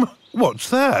Doom? What's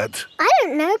that? I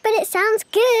don't know, but it sounds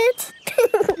good.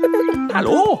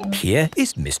 Hello, here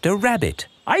is Mr. Rabbit.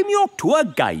 I'm your tour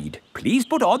guide. Please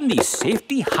put on these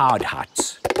safety hard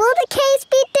hats. Will the caves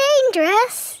be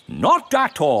dangerous? Not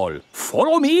at all.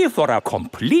 Follow me for a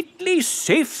completely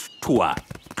safe tour.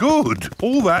 Good.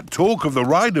 All that talk of the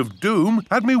Ride of Doom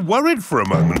had me worried for a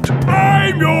moment.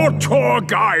 I'm your tour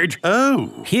guide.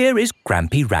 Oh. Here is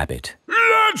Grampy Rabbit.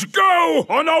 Let's go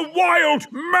on a wild,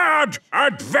 mad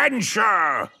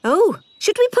adventure. Oh,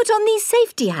 should we put on these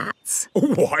safety hats?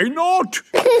 Why not?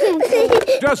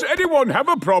 Does anyone have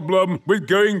a problem with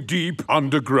going deep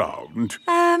underground?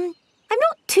 I'm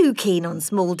not too keen on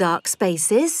small dark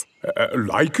spaces.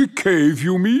 Like a cave,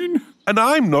 you mean? And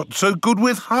I'm not so good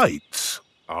with heights.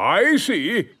 I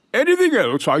see. Anything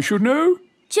else I should know?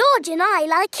 George and I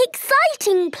like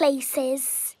exciting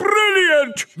places.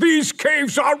 Brilliant! These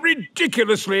caves are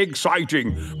ridiculously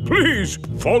exciting. Please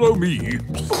follow me.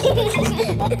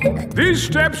 These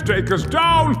steps take us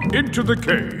down into the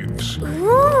caves.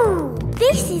 Ooh,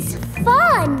 this is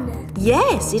fun.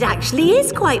 Yes, it actually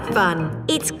is quite fun.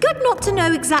 It's good not to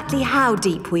know exactly how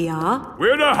deep we are.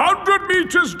 We're 100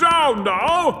 meters down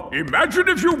now. Imagine,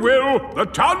 if you will, the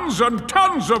tons and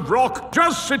tons of rock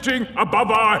just sitting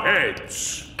above our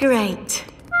heads. Great.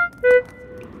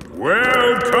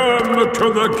 Welcome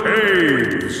to the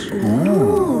caves.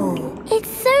 Ooh, it's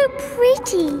so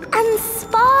pretty and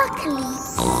sparkly.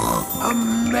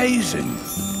 Amazing.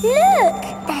 Look,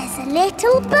 there's a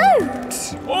little boat.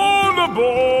 All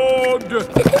aboard!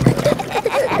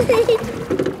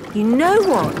 You know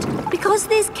what? Because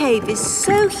this cave is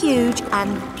so huge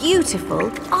and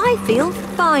beautiful, I feel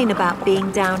fine about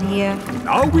being down here.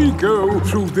 Now we go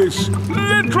through this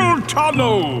little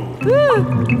tunnel.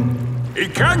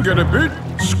 It can get a bit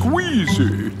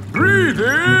squeezy. Breathe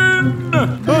in.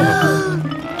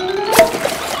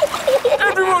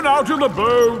 Everyone out of the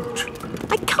boat.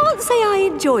 I can't say I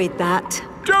enjoyed that.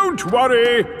 Don't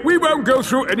worry. We won't go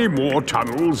through any more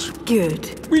tunnels.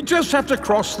 Good. We just have to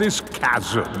cross this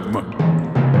chasm.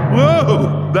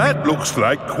 Whoa, that looks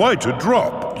like quite a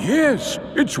drop. Yes,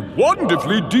 it's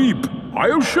wonderfully deep.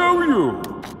 I'll show you.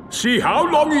 See how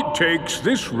long it takes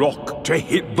this rock to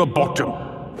hit the bottom.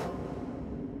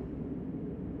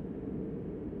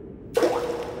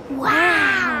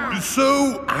 Wow.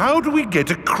 So, how do we get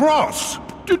across?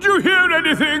 Did you hear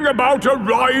anything about a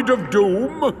Ride of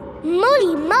Doom?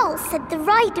 Molly Mole said the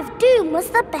Ride of Doom was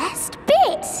the best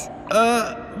bit.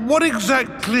 What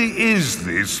exactly is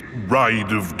this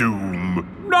Ride of Doom?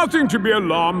 Nothing to be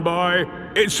alarmed by.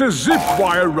 It's a zip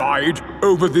wire ride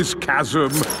over this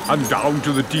chasm and down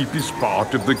to the deepest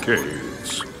part of the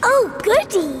caves. Oh,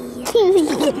 goody.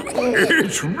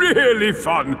 It's really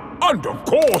fun and, of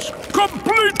course,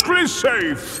 completely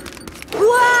safe.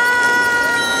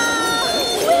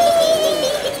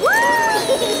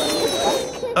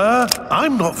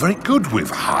 I'm not very good with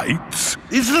heights.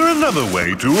 Is there another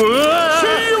way to... See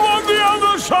you on the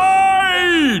other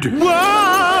side!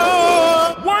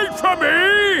 Whoa! Wait for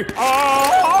me!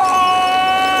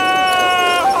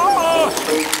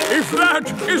 If that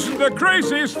isn't the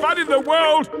craziest fun in the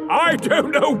world, I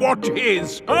don't know what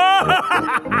is. It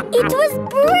was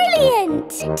brilliant.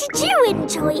 Did you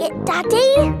enjoy it,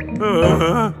 Daddy?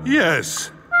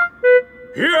 Yes.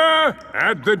 Here,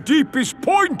 at the deepest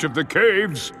point of the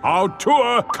caves, our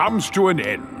tour comes to an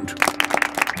end.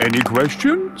 Any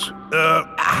questions?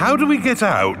 How do we get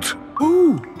out?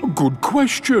 Oh, a good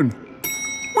question.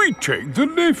 We take the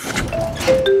lift.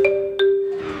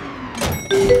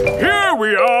 Here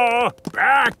we are,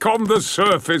 back on the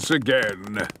surface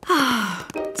again.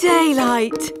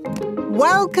 Daylight.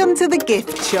 Welcome to the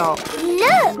gift shop.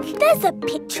 Look, there's a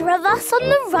picture of us on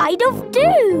the Ride of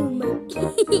Doom.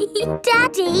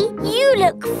 Daddy, you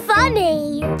look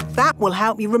funny. That will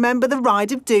help you remember the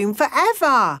Ride of Doom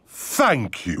forever.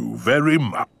 Thank you very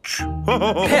much.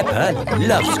 Peppa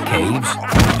loves caves.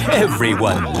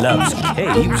 Everyone loves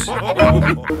caves.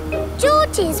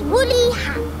 George's woolly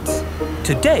hat.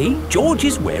 Today, George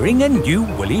is wearing a new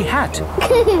woolly hat.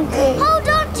 Hold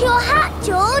on on to your hat,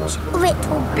 George, or it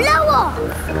will blow off.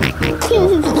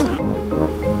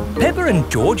 Peppa and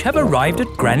George have arrived at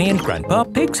Granny and Grandpa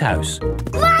Pig's house.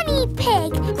 Granny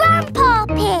Pig! Grandpa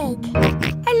Pig!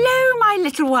 Hello, my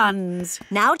little ones.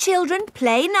 Now, children,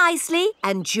 play nicely.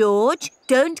 And, George,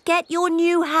 don't get your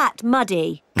new hat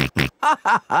muddy.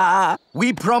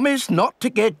 We promise not to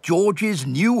get George's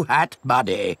new hat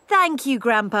muddy. Thank you,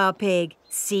 Grandpa Pig.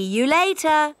 See you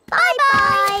later.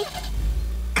 Bye-bye!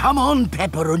 Come on,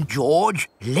 Peppa and George.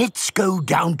 Let's go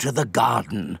down to the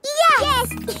garden. Yes!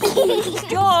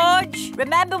 George,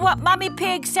 remember what Mummy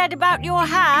Pig said about your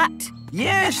hat?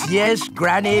 Yes,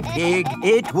 Granny Pig.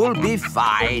 It will be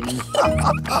fine.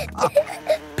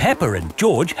 Peppa and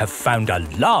George have found a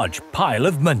large pile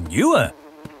of manure.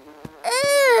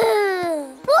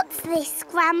 What's this,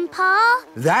 Grandpa?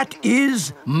 That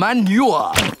is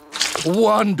manure.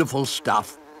 Wonderful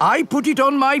stuff. I put it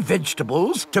on my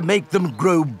vegetables to make them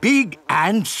grow big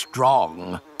and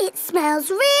strong. It smells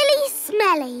really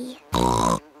smelly.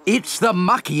 It's the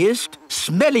muckiest,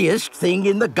 smelliest thing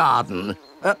in the garden.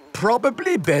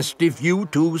 Probably best if you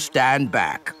two stand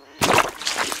back.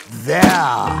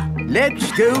 There.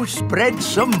 Let's go spread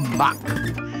some muck.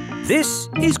 This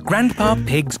is Grandpa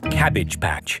Pig's cabbage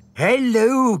patch.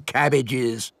 Hello,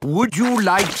 cabbages. Would you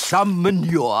like some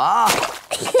manure?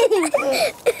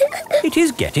 It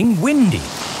is getting windy.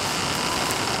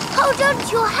 Hold on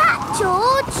to your hat,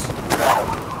 George.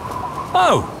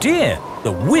 Oh, dear.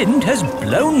 The wind has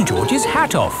blown George's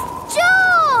hat off.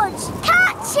 George!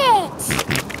 Catch it!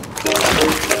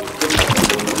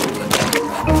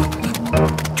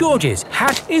 George's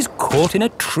hat is caught in a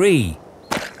tree.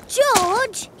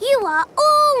 George, you are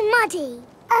all muddy.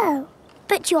 Oh,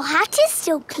 but your hat is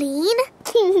still clean.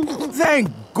 Thank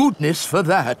goodness for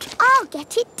that. I'll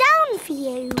get it down for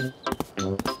you.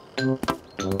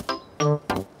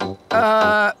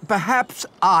 Perhaps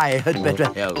I had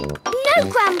better help. No,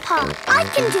 Grandpa, I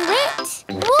can do it.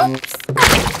 Whoops.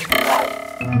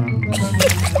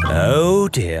 Oh,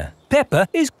 dear. Peppa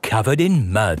is covered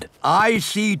in mud. I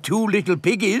see two little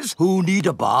piggies who need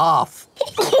a bath.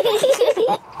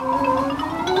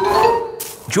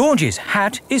 George's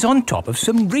hat is on top of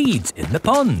some reeds in the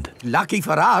pond. Lucky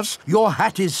for us, your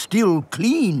hat is still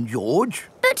clean, George.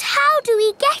 But how do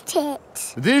we get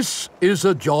it? This is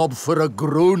a job for a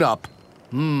grown-up.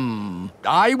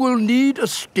 I will need a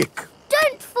stick.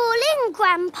 Don't fall in,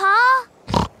 Grandpa.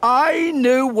 I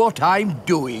know what I'm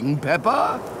doing,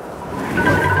 Peppa.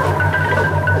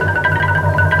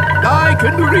 I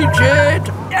can reach it.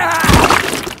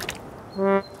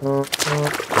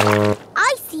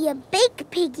 I see a big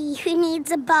piggy who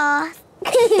needs a bath.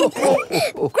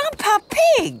 Grandpa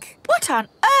Pig, what on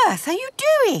earth are you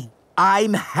doing?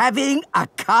 I'm having a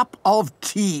cup of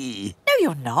tea. No,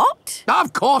 you're not.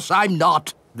 Of course I'm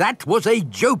not. That was a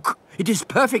joke. It is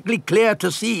perfectly clear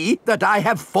to see that I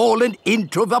have fallen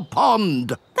into the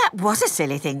pond. That was a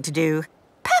silly thing to do.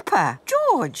 Peppa,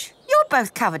 George, you're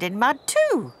both covered in mud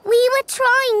too. We were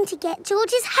trying to get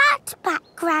George's hat back,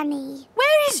 Granny.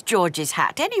 Where is George's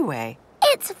hat anyway?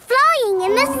 It's flying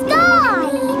in the sky.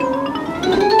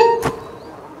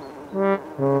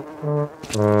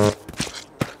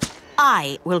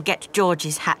 I will get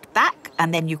George's hat back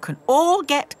and then you can all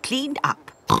get cleaned up.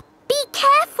 Be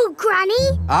careful,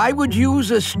 Granny. I would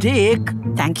use a stick.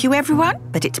 Thank you, everyone,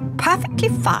 but it's perfectly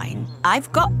fine.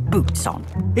 I've got boots on.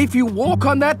 If you walk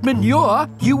on that manure,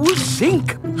 you will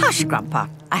sink. Hush, Grandpa.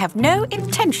 I have no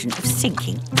intention of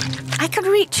sinking. I can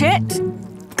reach it.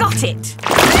 Got it.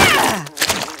 Ah!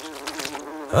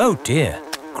 Oh, dear.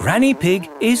 Granny Pig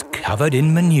is covered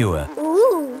in manure.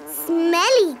 Ooh,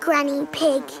 smelly Granny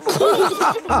Pig.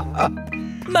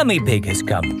 Mummy Pig has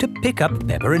come to pick up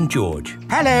Peppa and George.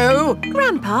 Hello.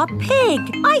 Grandpa Pig,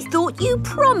 I thought you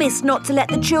promised not to let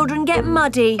the children get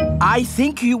muddy. I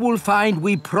think you will find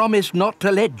we promised not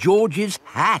to let George's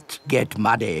hat get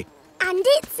muddy. And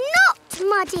it's not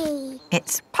muddy.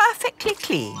 It's perfectly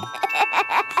clean.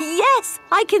 Yes,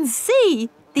 I can see.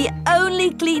 The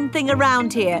only clean thing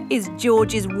around here is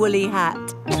George's woolly hat.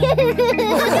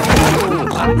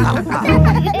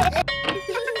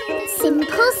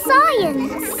 Simple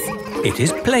science. It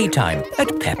is playtime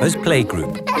at Peppa's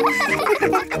playgroup.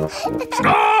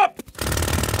 Stop!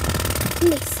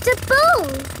 Mr. Bull,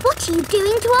 what are you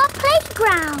doing to our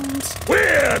playground?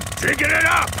 We're digging it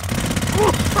up!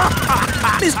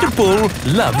 Mr. Bull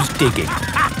loves digging.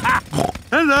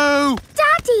 Hello.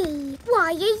 Daddy,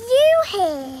 why are you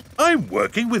here? I'm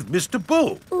working with Mr.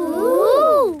 Bull.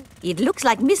 Ooh. It looks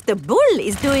like Mr. Bull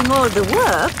is doing all the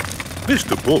work.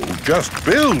 Mr. Bull just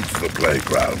builds the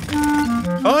playground.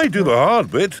 I do the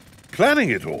hard bit,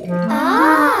 planning it all.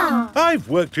 Ah! I've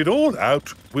worked it all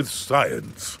out with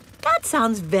science. That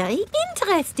sounds very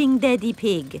interesting, Daddy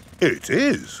Pig. It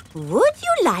is. Would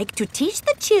you like to teach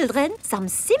the children some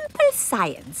simple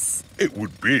science? It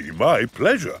would be my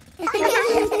pleasure.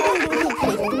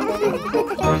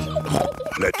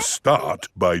 Let's start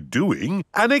by doing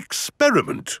an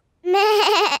experiment.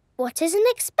 What is an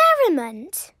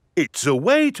experiment? It's a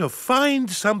way to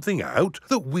find something out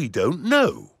that we don't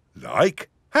know. Like,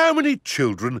 how many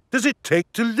children does it take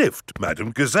to lift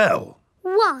Madame Gazelle?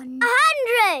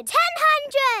 100!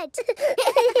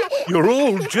 100! You're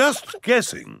all just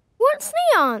guessing. What's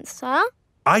the answer?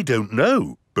 I don't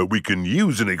know, but we can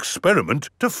use an experiment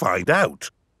to find out.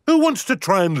 Who wants to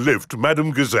try and lift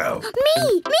Madame Gazelle?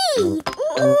 Me!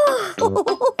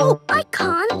 I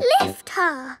can't lift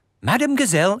her. Madame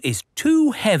Gazelle is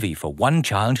too heavy for one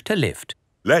child to lift.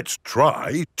 Let's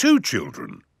try 2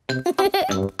 children.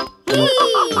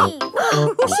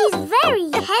 She's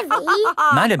very heavy.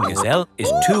 Madame Gazelle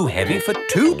is too heavy for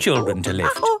 2 children to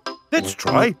lift. Let's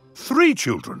try 3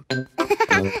 children.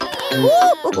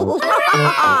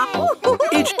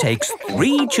 It takes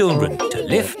 3 children to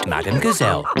lift Madame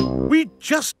Gazelle. We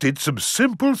just did some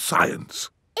simple science.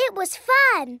 It was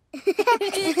fun.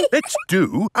 Let's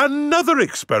do another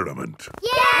experiment.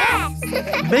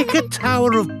 Yes! Make a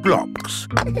tower of blocks.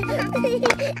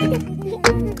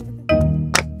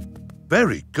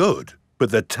 Very good,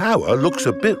 but the tower looks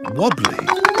a bit wobbly.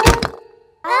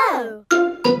 Oh.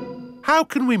 How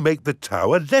can we make the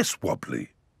tower less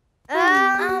wobbly?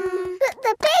 Put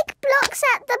the big blocks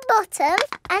at the bottom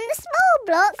and the small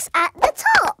blocks at the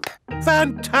top.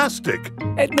 Fantastic!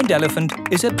 Edmund Elephant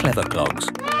is a clever clogs.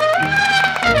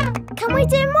 Can we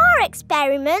do more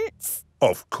experiments?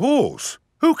 Of course.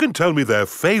 Who can tell me their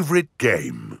favourite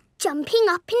game? Jumping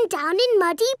up and down in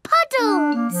muddy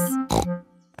puddles.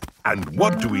 And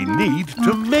what do we need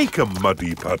to make a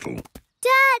muddy puddle?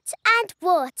 Dirt and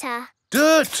water.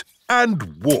 Dirt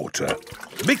and water.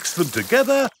 Mix them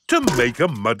together to make a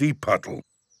muddy puddle.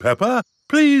 Peppa,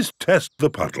 please test the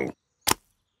puddle.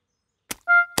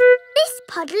 This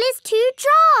puddle is too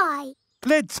dry.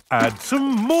 Let's add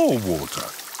some more water.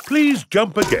 Please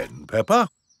jump again, Peppa.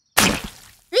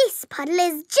 This puddle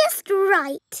is just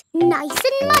right. Nice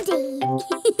and muddy.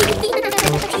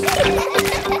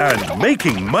 And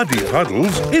making muddy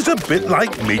puddles is a bit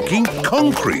like making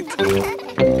concrete.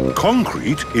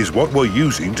 Concrete is what we're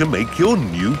using to make your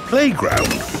new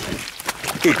playground.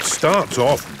 It starts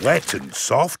off wet and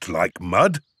soft like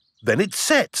mud, then it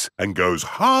sets and goes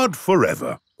hard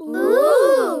forever.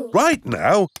 Ooh! Right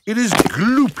now, it is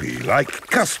gloopy like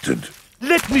custard.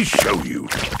 Let me show you.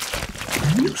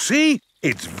 You see,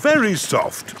 it's very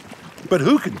soft. But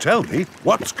who can tell me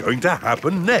what's going to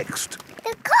happen next?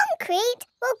 The concrete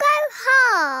will go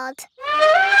hard.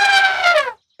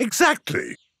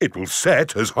 Exactly. It will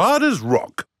set as hard as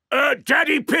rock.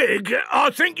 Daddy Pig, I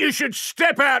think you should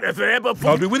step out of there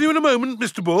before... I'll be with you in a moment,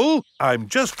 Mr. Bull. I'm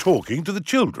just talking to the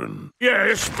children.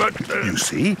 Yes, but... You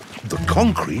see, the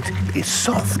concrete is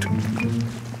soft.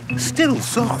 Still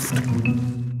soft.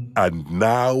 And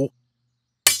now...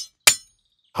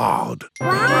 hard.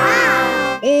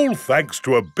 Wow! All thanks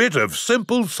to a bit of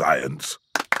simple science.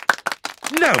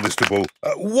 Now, Mr. Bull,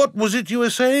 what was it you were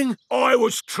saying? I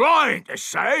was trying to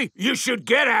say you should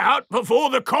get out before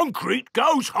the concrete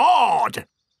goes hard.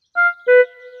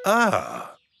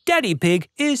 Ah. Daddy Pig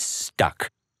is stuck.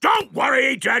 Don't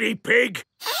worry, Daddy Pig.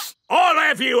 I'll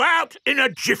have you out in a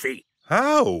jiffy.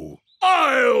 How?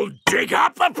 I'll dig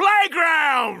up the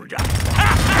playground.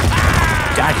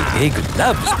 Daddy Pig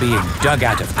loves being dug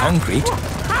out of concrete.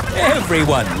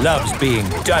 Everyone loves being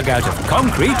dug out of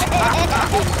concrete.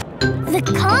 The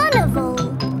carnival.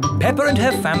 Peppa and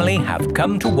her family have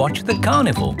come to watch the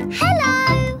carnival.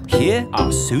 Hello. Here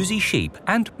are Susie Sheep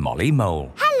and Molly Mole.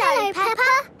 Hello,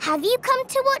 Peppa. Have you come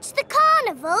to watch the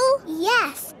carnival?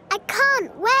 Yes. I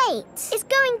can't wait. It's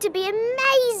going to be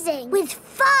amazing. With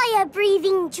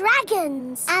fire-breathing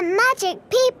dragons. And magic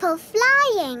people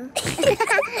flying.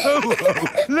 Oh,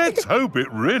 let's hope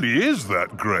it really is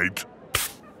that great.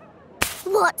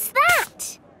 What's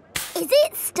that? Is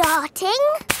it starting?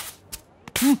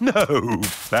 No,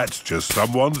 that's just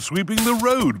someone sweeping the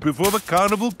road before the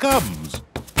carnival comes.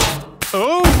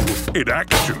 Oh, it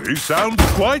actually sounds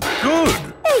quite good.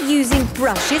 They're using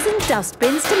brushes and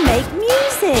dustbins to make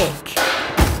music.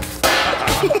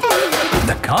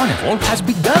 The carnival has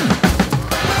begun.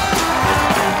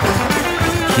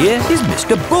 Here is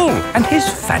Mr. Bull and his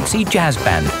fancy jazz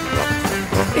band.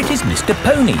 It is Mr.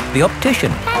 Pony, the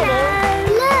optician. Hello.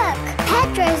 Look,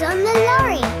 Pedro's on the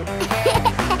lorry.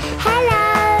 Hello.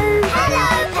 Hello,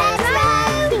 Pedro.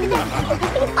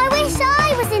 I wish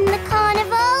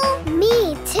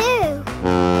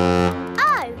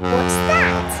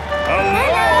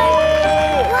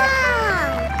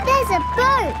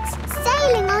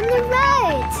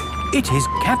his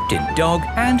captain dog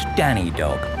and Danny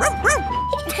dog.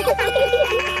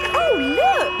 Oh,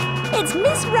 look! It's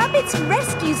Miss Rabbit's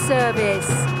rescue service.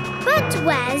 But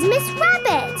where's Miss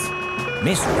Rabbit?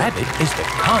 Miss Rabbit is the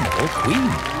carnival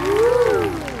queen. Ooh.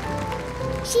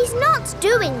 She's not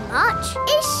doing much,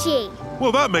 is she?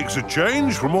 Well, that makes a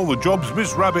change from all the jobs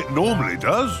Miss Rabbit normally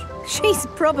does. She's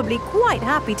probably quite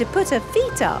happy to put her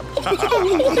feet up.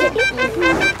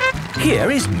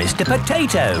 Here is Mr.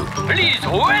 Potato. Please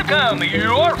welcome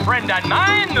your friend and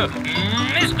mine,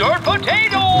 Mr.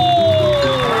 Potato!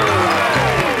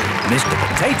 Mr.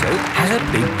 Potato has a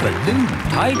big balloon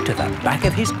tied to the back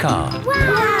of his car.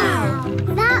 Wow!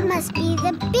 That must be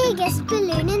the biggest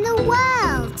balloon in the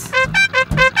world.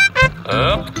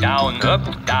 Up, down,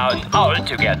 all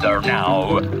together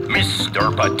now.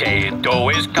 Mr. Potato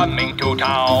is coming to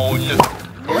town.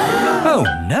 Oh,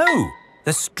 no!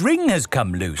 The string has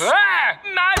come loose. Ah,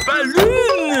 my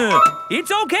Balloon!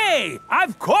 It's okay!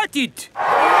 I've caught it!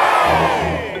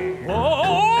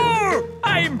 Oh!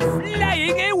 I'm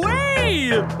flying away!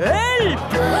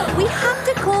 Help! We have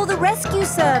to call the rescue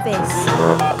service.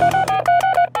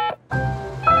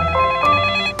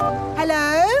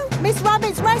 Hello? Miss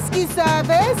Rabbit's rescue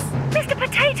service? Mr.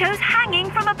 Potato's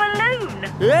hanging from a balloon.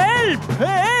 Help!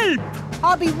 Help!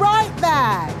 I'll be right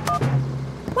there.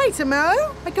 Wait a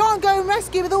mo. I can't go and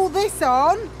rescue with all this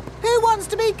on. Who wants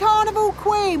to be Carnival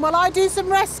Queen while I do some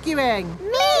rescuing?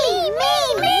 Me!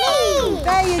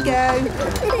 There you go.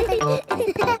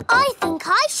 I think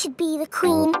I should be the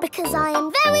queen because I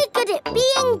am very good at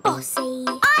being bossy.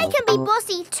 I can be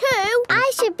bossy too.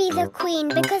 I should be the queen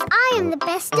because I am the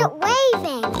best at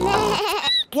waving.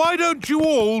 Why don't you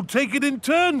all take it in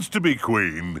turns to be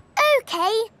queen? OK,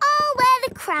 I'll wear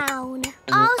the crown.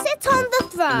 I'll sit on the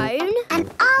throne and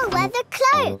I'll wear the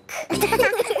cloak.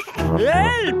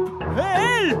 Help!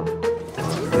 Help!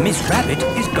 Miss Rabbit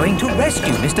is going to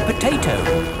rescue Mr. Potato.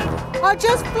 I'll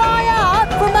just fly up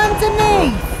from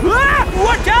underneath. Ah!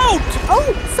 Watch out!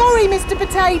 Oh, sorry, Mr.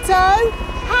 Potato.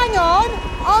 Hang on,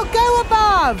 I'll go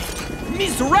above.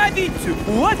 Miss Rabbit,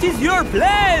 what is your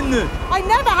plan? I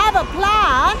never have a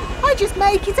plan. I just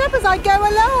make it up as I go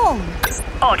along.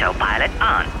 Autopilot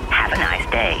on. Have a nice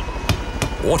day.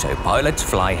 Autopilots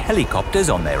fly helicopters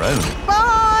on their own.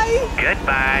 Bye.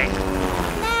 Goodbye.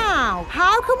 Now,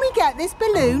 how can we get this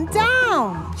balloon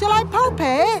down? Shall I pop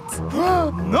it?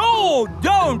 No,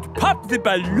 don't pop the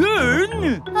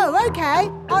balloon! Oh, OK.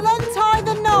 I'll untie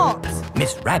the knot.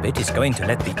 Miss Rabbit is going to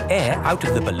let the air out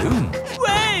of the balloon.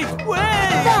 Wait!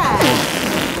 There.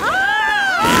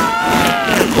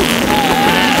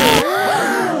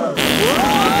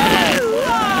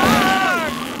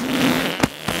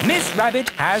 Miss Rabbit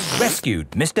has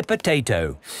rescued Mr.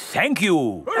 Potato. Thank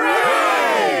you!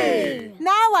 Hooray!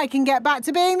 Now I can get back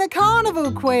to being the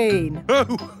Carnival Queen.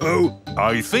 Oh,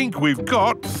 I think we've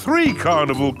got 3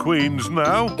 Carnival Queens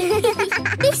now.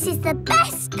 This is the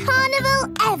best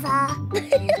carnival ever.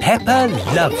 Peppa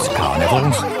loves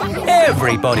carnivals.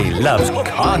 Everybody loves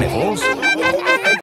carnivals.